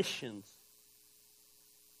positions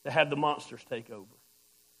to have the monsters take over.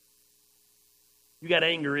 You got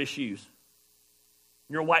anger issues.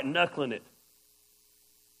 You're white-knuckling it.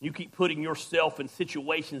 You keep putting yourself in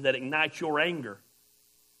situations that ignite your anger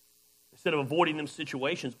instead of avoiding them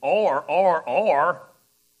situations or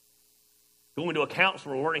going to a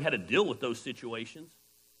counselor and learning how to deal with those situations.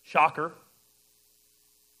 Shocker.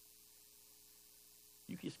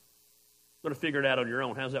 You just going to figure it out on your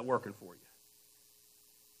own. How's that working for you?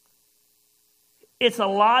 It's a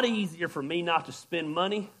lot easier for me not to spend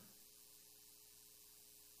money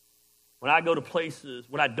when I go to places,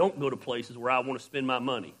 when I don't go to places where I want to spend my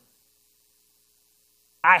money.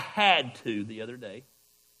 I had to the other day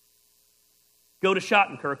go to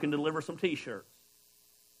Schottenkirk and deliver some T-shirts.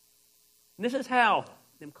 And this is how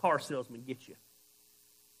them car salesmen get you.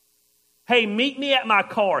 Hey, meet me at my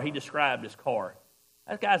car. He described his car.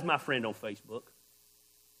 That guy's my friend on Facebook.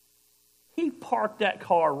 He parked that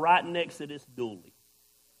car right next to this dually.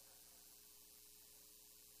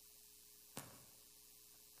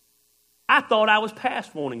 I thought I was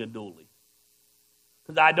past wanting a dually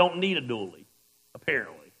because I don't need a dually,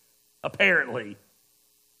 apparently. Apparently.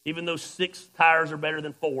 Even though 6 tires are better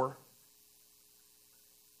than 4.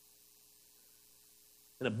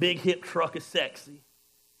 And a big hip truck is sexy.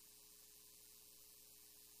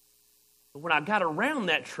 But when I got around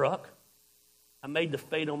that truck, I made the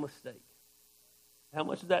fatal mistake. How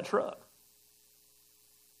much is that truck?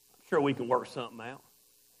 I'm sure we can work something out.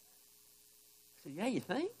 I said, yeah, you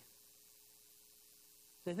think?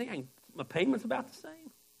 I think I can keep my payments about the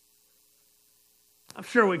same? I'm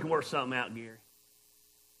sure we can work something out, Gary.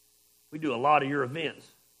 We do a lot of your events.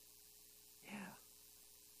 Yeah.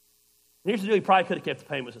 And here's the deal, you probably could have kept the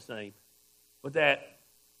payments the same. But that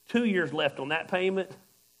 2 years left on that payment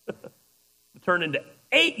turned into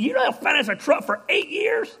 8. You know how to finance a truck for 8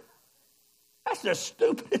 years? That's the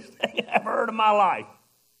stupidest thing I've ever heard in my life.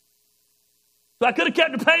 So I could have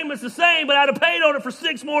kept the payments the same, but I'd have paid on it for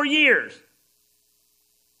 6 more years.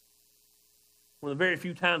 One of the very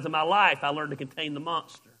few times in my life I learned to contain the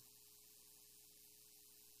monster.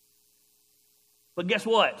 But guess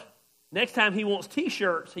what? Next time he wants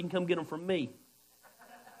T-shirts, he can come get them from me.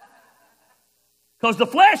 Because the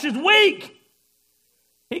flesh is weak.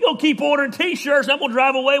 He going to keep ordering T-shirts, and I'm going to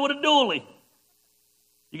drive away with a dually.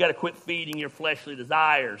 You got to quit feeding your fleshly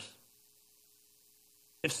desires.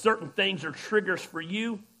 If certain things are triggers for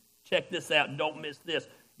you, check this out. Don't miss this.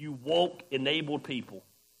 You woke-enabled people.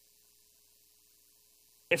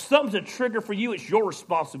 If something's a trigger for you, it's your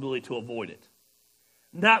responsibility to avoid it.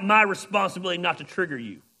 Not my responsibility not to trigger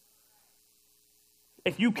you.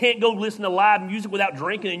 If you can't go listen to live music without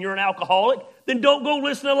drinking and you're an alcoholic, then don't go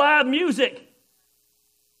listen to live music.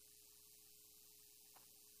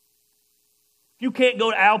 If you can't go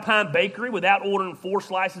to Alpine Bakery without ordering 4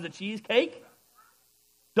 slices of cheesecake,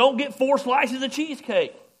 don't get 4 slices of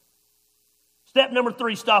cheesecake. Step number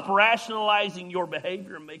 3, stop rationalizing your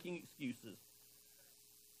behavior and making excuses.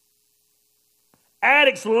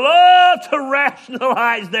 Addicts love to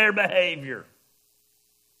rationalize their behavior.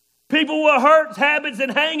 People with hurts, habits,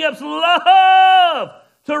 and hang-ups love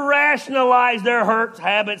to rationalize their hurts,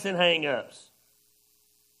 habits, and hang-ups.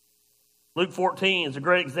 Luke 14 is a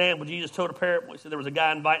great example. Jesus told a parable. He said there was a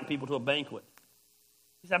guy inviting people to a banquet.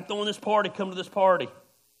 He said, I'm throwing this party, come to this party.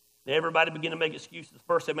 And everybody began to make excuses. The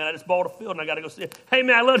first said, man, I just bought a field and I got to go see it. Hey,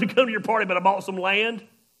 man, I'd love to come to your party, but I bought some land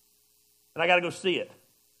and I got to go see it.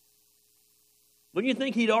 Wouldn't you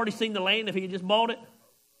think he'd already seen the land if he had just bought it?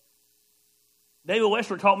 David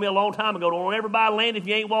Westbrook taught me a long time ago, don't ever buy land if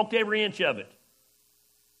you ain't walked every inch of it.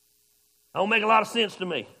 That don't make a lot of sense to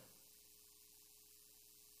me.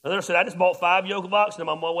 Another said, I just bought 5 yoke of oxen. I'm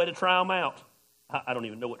on my way to try them out. I don't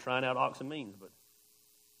even know what trying out oxen means, but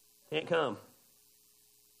can't come.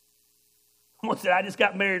 Someone said, I just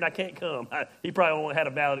got married and I can't come. He probably only had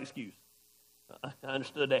a valid excuse. I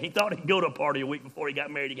understood that. He thought he'd go to a party a week before he got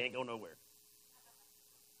married. He can't go nowhere.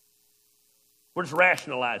 We're just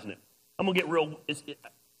rationalizing it. I'm going to get real,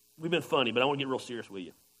 we've been funny, but I want to get real serious with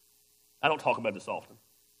you. I don't talk about this often.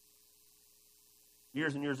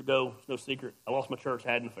 Years and years ago, it's no secret, I lost my church,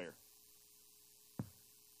 had an affair.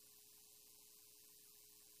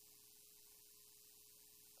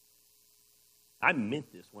 I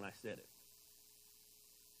meant this when I said it.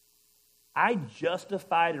 I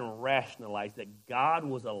justified and rationalized that God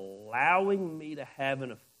was allowing me to have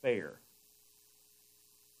an affair.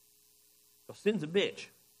 So sin's a bitch.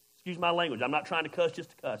 Excuse my language. I'm not trying to cuss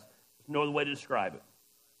just to cuss. There's no other way to describe it.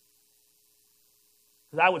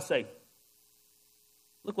 Because I would say,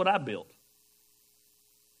 look what I built.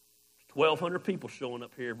 There's 1,200 people showing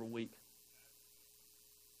up here every week.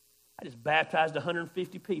 I just baptized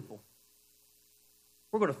 150 people.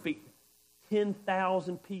 We're going to feed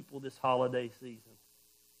 10,000 people this holiday season.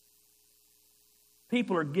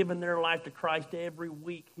 People are giving their life to Christ every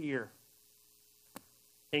week here.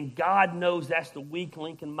 And God knows that's the weak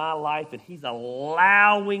link in my life, and He's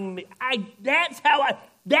allowing me.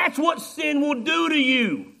 That's what sin will do to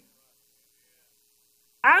you.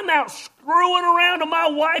 I'm out screwing around to my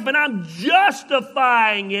wife, and I'm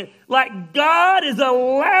justifying it like God is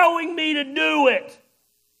allowing me to do it.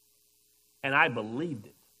 And I believed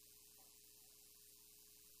it.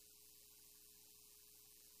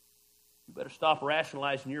 You better stop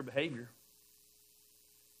rationalizing your behavior.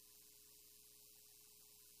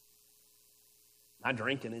 My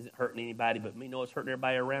drinking isn't hurting anybody but me. No, it's hurting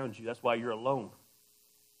everybody around you. That's why you're alone.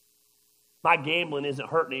 My gambling isn't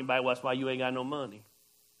hurting anybody. Well, that's why you ain't got no money.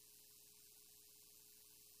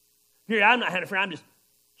 Here, I'm not having a friend. I'm just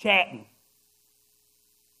chatting.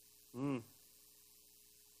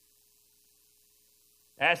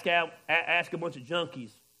 Ask a bunch of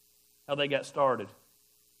junkies how they got started.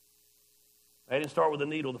 They didn't start with a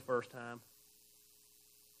needle the first time.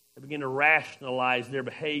 They begin to rationalize their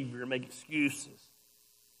behavior and make excuses.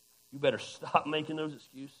 You better stop making those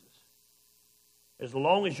excuses. As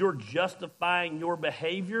long as you're justifying your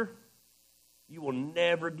behavior, you will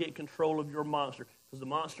never get control of your monster, because the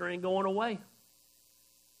monster ain't going away.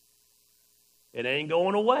 It ain't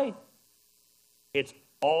going away. It's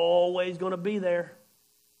always going to be there.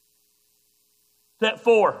 Step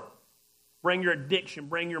 4, bring your addiction,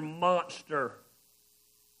 bring your monster.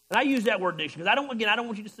 And I use that word addiction because I don't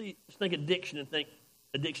want you to just think addiction and think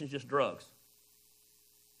addiction is just drugs.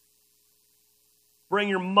 Bring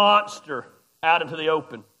your monster out into the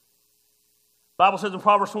open. The Bible says in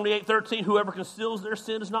Proverbs 28:13, whoever conceals their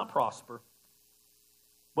sin does not prosper,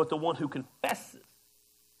 but the one who confesses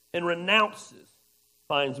and renounces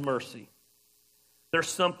finds mercy. There's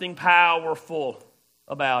something powerful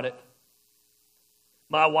about it.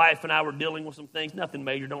 My wife and I were dealing with some things, nothing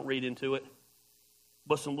major, don't read into it,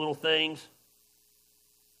 but some little things.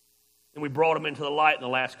 And we brought them into the light in the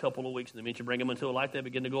last couple of weeks. And the minute you bring them into the light, they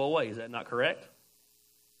begin to go away. Is that not correct?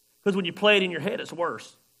 Because when you play it in your head, it's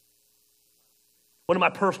worse. One of my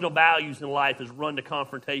personal values in life is run to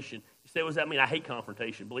confrontation. You say, what does that mean? I hate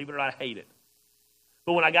confrontation. Believe it or not, I hate it.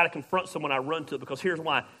 But when I got to confront someone, I run to it, because here's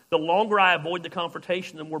why. The longer I avoid the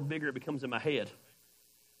confrontation, the more bigger it becomes in my head.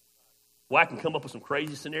 Well, I can come up with some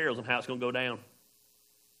crazy scenarios on how it's going to go down.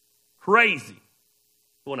 Crazy.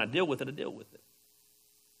 But when I deal with it, I deal with it.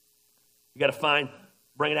 You got to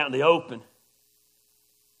bring it out in the open.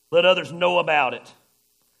 Let others know about it.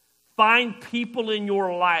 Find people in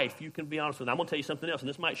your life you can be honest with. I'm going to tell you something else, and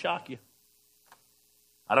this might shock you.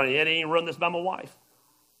 I didn't even run this by my wife.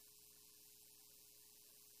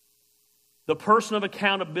 The person of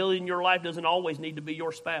accountability in your life doesn't always need to be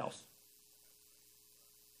your spouse.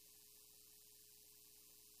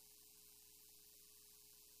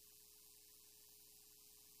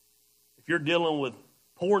 If you're dealing with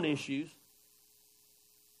porn issues,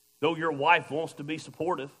 though your wife wants to be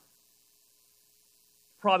supportive,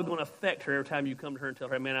 it's probably going to affect her every time you come to her and tell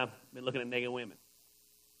her, man, I've been looking at naked women.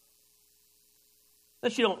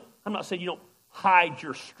 I'm not saying you don't hide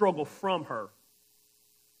your struggle from her.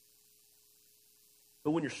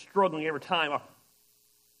 But when you're struggling every time,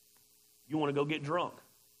 you want to go get drunk.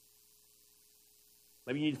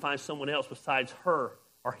 Maybe you need to find someone else besides her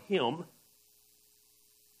or him.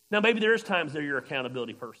 Now, maybe there's times they're your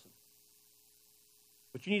accountability person.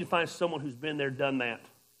 But you need to find someone who's been there, done that.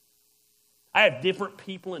 I have different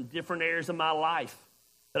people in different areas of my life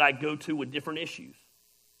that I go to with different issues.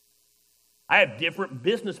 I have different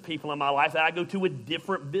business people in my life that I go to with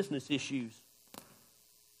different business issues.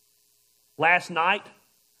 Last night,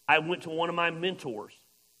 I went to one of my mentors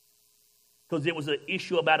because it was an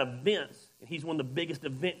issue about events, and he's one of the biggest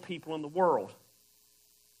event people in the world.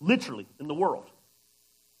 Literally, in the world.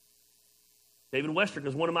 David Westrick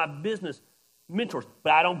is one of my business mentors,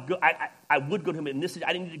 but I don't go. I would go to him, and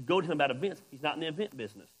I didn't need to go to him about events. He's not in the event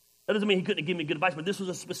business. That doesn't mean he couldn't give me good advice, but this was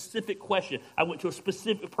a specific question. I went to a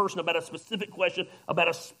specific person about a specific question, about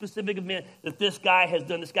a specific event that this guy has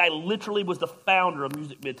done. This guy literally was the founder of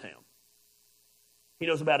Music Midtown. He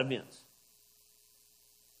knows about events.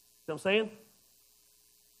 You know what I'm saying?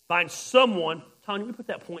 Find someone. Tanya, we put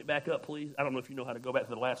that point back up, please? I don't know if you know how to go back to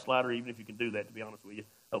the last slide or even if you can do that, to be honest with you.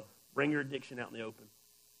 Oh, bring your addiction out in the open.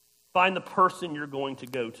 Find the person you're going to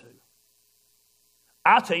go to.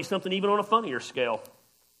 I'll tell you something even on a funnier scale.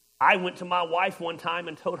 I went to my wife one time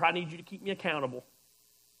and told her, I need you to keep me accountable.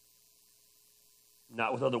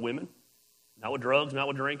 Not with other women, not with drugs, not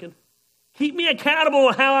with drinking. Keep me accountable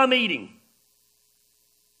on how I'm eating.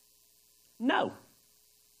 No.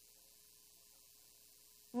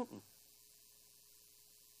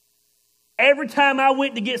 Every time I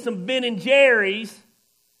went to get some Ben and Jerry's,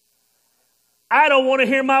 I don't want to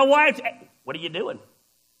hear my wife say, what are you doing?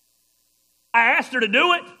 I asked her to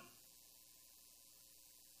do it.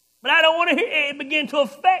 But I don't want to hear it begin to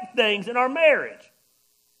affect things in our marriage.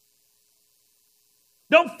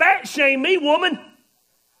 Don't fat shame me, woman.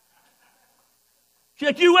 She's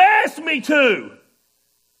like, you asked me to.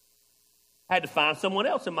 I had to find someone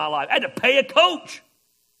else in my life. I had to pay a coach.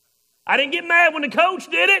 I didn't get mad when the coach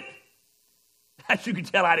did it. As you can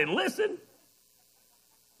tell, I didn't listen.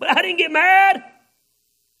 But I didn't get mad. You know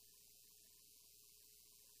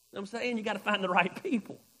what I'm saying? You got to find the right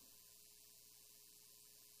people.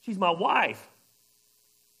 She's my wife,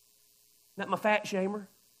 not my fat shamer.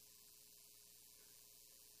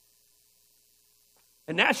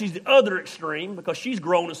 And now she's the other extreme because she's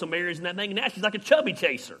grown in some areas in that thing, and now she's like a chubby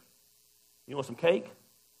chaser. You want some cake?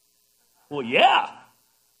 Well, yeah.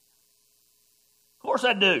 Of course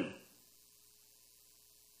I do.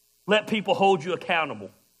 Let people hold you accountable.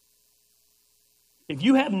 If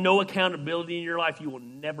you have no accountability in your life, you will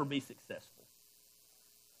never be successful.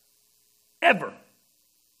 Ever.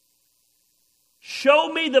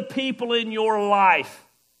 Show me the people in your life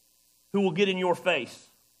who will get in your face.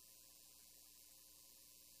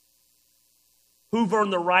 Who've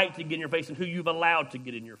earned the right to get in your face and who you've allowed to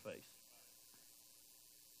get in your face.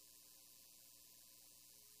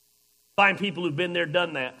 Find people who've been there,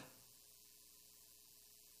 done that.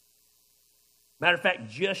 Matter of fact,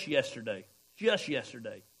 just yesterday,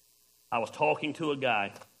 I was talking to a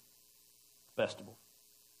guy, festival.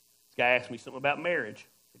 This guy asked me something about marriage.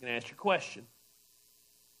 I can ask your question.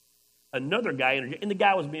 Another guy, and the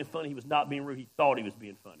guy was being funny. He was not being rude. He thought he was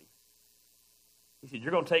being funny. He said,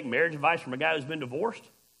 you're going to take marriage advice from a guy who's been divorced?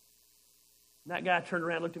 And that guy turned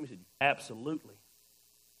around and looked at me and said, absolutely.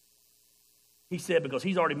 He said, because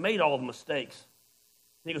he's already made all the mistakes.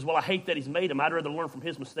 And he goes, well, I hate that he's made them. I'd rather learn from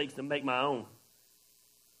his mistakes than make my own.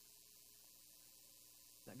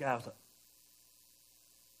 That guy was like,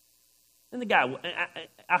 and the guy,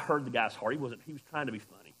 I heard the guy's heart. He was trying to be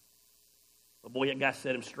funny. But boy, that guy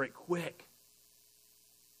set him straight quick.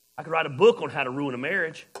 I could write a book on how to ruin a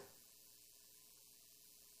marriage.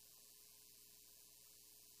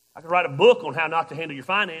 I could write a book on how not to handle your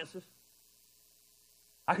finances.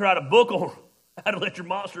 I could write a book on how to let your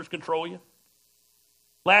monsters control you.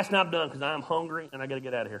 Last night I'm done because I'm hungry and I got to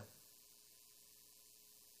get out of here.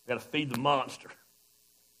 I got to feed the monster.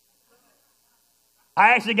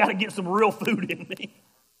 I actually got to get some real food in me,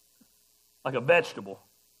 like a vegetable.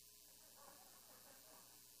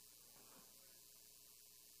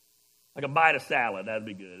 Like a bite of salad, that'd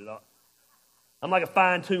be good. I'm like a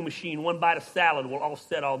fine-tune machine. One bite of salad will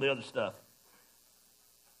offset all the other stuff.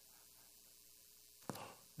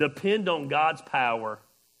 Depend on God's power,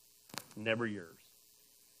 never yours.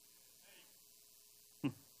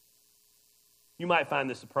 You might find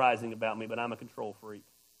this surprising about me, but I'm a control freak.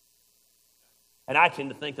 And I tend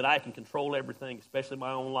to think that I can control everything, especially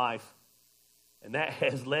my own life. And that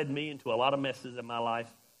has led me into a lot of messes in my life.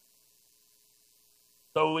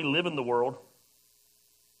 So we live in the world.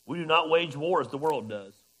 We do not wage war as the world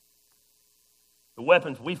does. The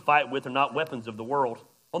weapons we fight with are not weapons of the world.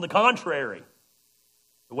 On the contrary,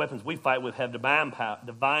 the weapons we fight with have divine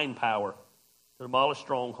power to demolish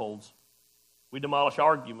strongholds. We demolish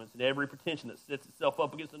arguments and every pretension that sets itself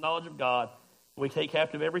up against the knowledge of God. We take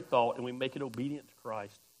captive every thought and we make it obedient to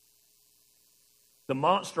Christ. The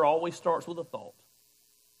monster always starts with a thought.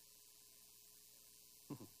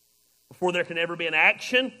 Before there can ever be an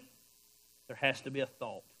action, there has to be a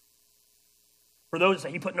thought. For those that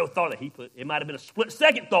say, he put no thought in it, it might have been a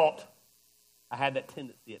split-second thought. I had that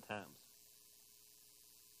tendency at times.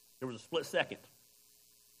 There was a split second.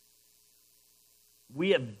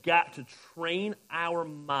 We have got to train our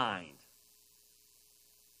mind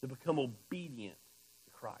to become obedient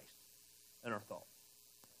to Christ and our thoughts.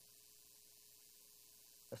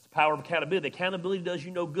 That's the power of accountability. Accountability does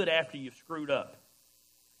you no good after you've screwed up.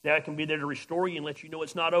 Now it can be there to restore you and let you know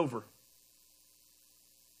it's not over.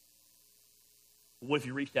 But what if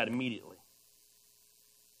you reached out immediately?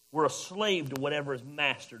 We're a slave to whatever has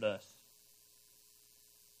mastered us.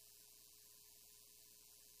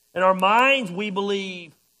 In our minds, we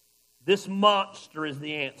believe this monster is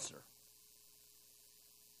the answer.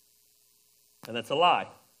 And that's a lie.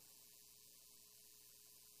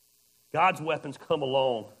 God's weapons come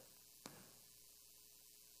along.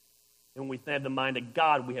 And when we have the mind of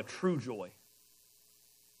God, we have true joy.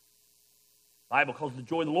 The Bible calls it the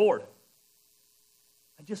joy of the Lord.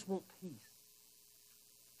 I just want peace.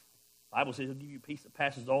 The Bible says he'll give you peace that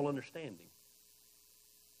passes all understanding.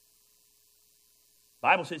 The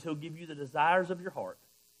Bible says he'll give you the desires of your heart.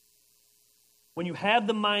 When you have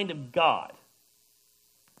the mind of God,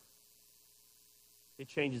 it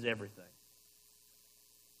changes everything.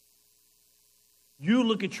 You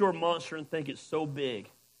look at your monster and think it's so big.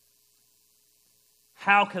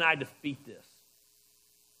 How can I defeat this?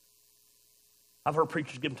 I've heard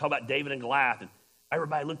preachers talk about David and Goliath, and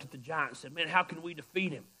everybody looked at the giant and said, man, how can we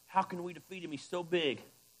defeat him? How can we defeat him? He's so big.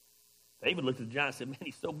 David looked at the giant and said, man,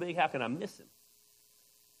 he's so big, how can I miss him?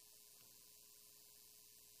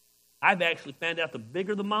 I've actually found out the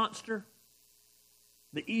bigger the monster,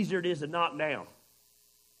 the easier it is to knock down.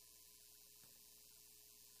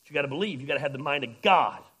 But you got to believe. You got to have the mind of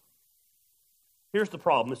God. Here's the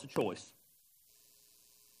problem. It's a choice.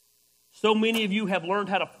 So many of you have learned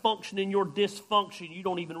how to function in your dysfunction, you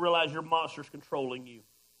don't even realize your monster's controlling you.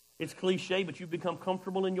 It's cliche, but you've become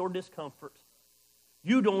comfortable in your discomfort.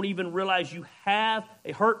 You don't even realize you have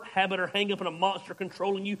a hurt, habit, or hang-up and a monster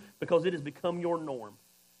controlling you because it has become your norm.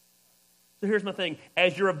 So here's my thing.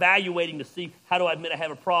 As you're evaluating to see how do I admit I have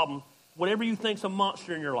a problem, whatever you think's a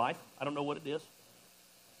monster in your life, I don't know what it is.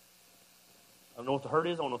 I don't know what the hurt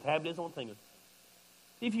is, I don't know what the habit is, I don't know what the thing is.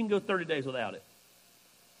 See if you can go 30 days without it.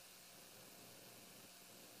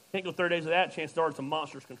 Can't go 30 days without it, chances are it's a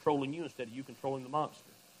monster's controlling you instead of you controlling the monster.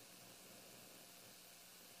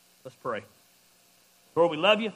 Let's pray. Lord, we love you.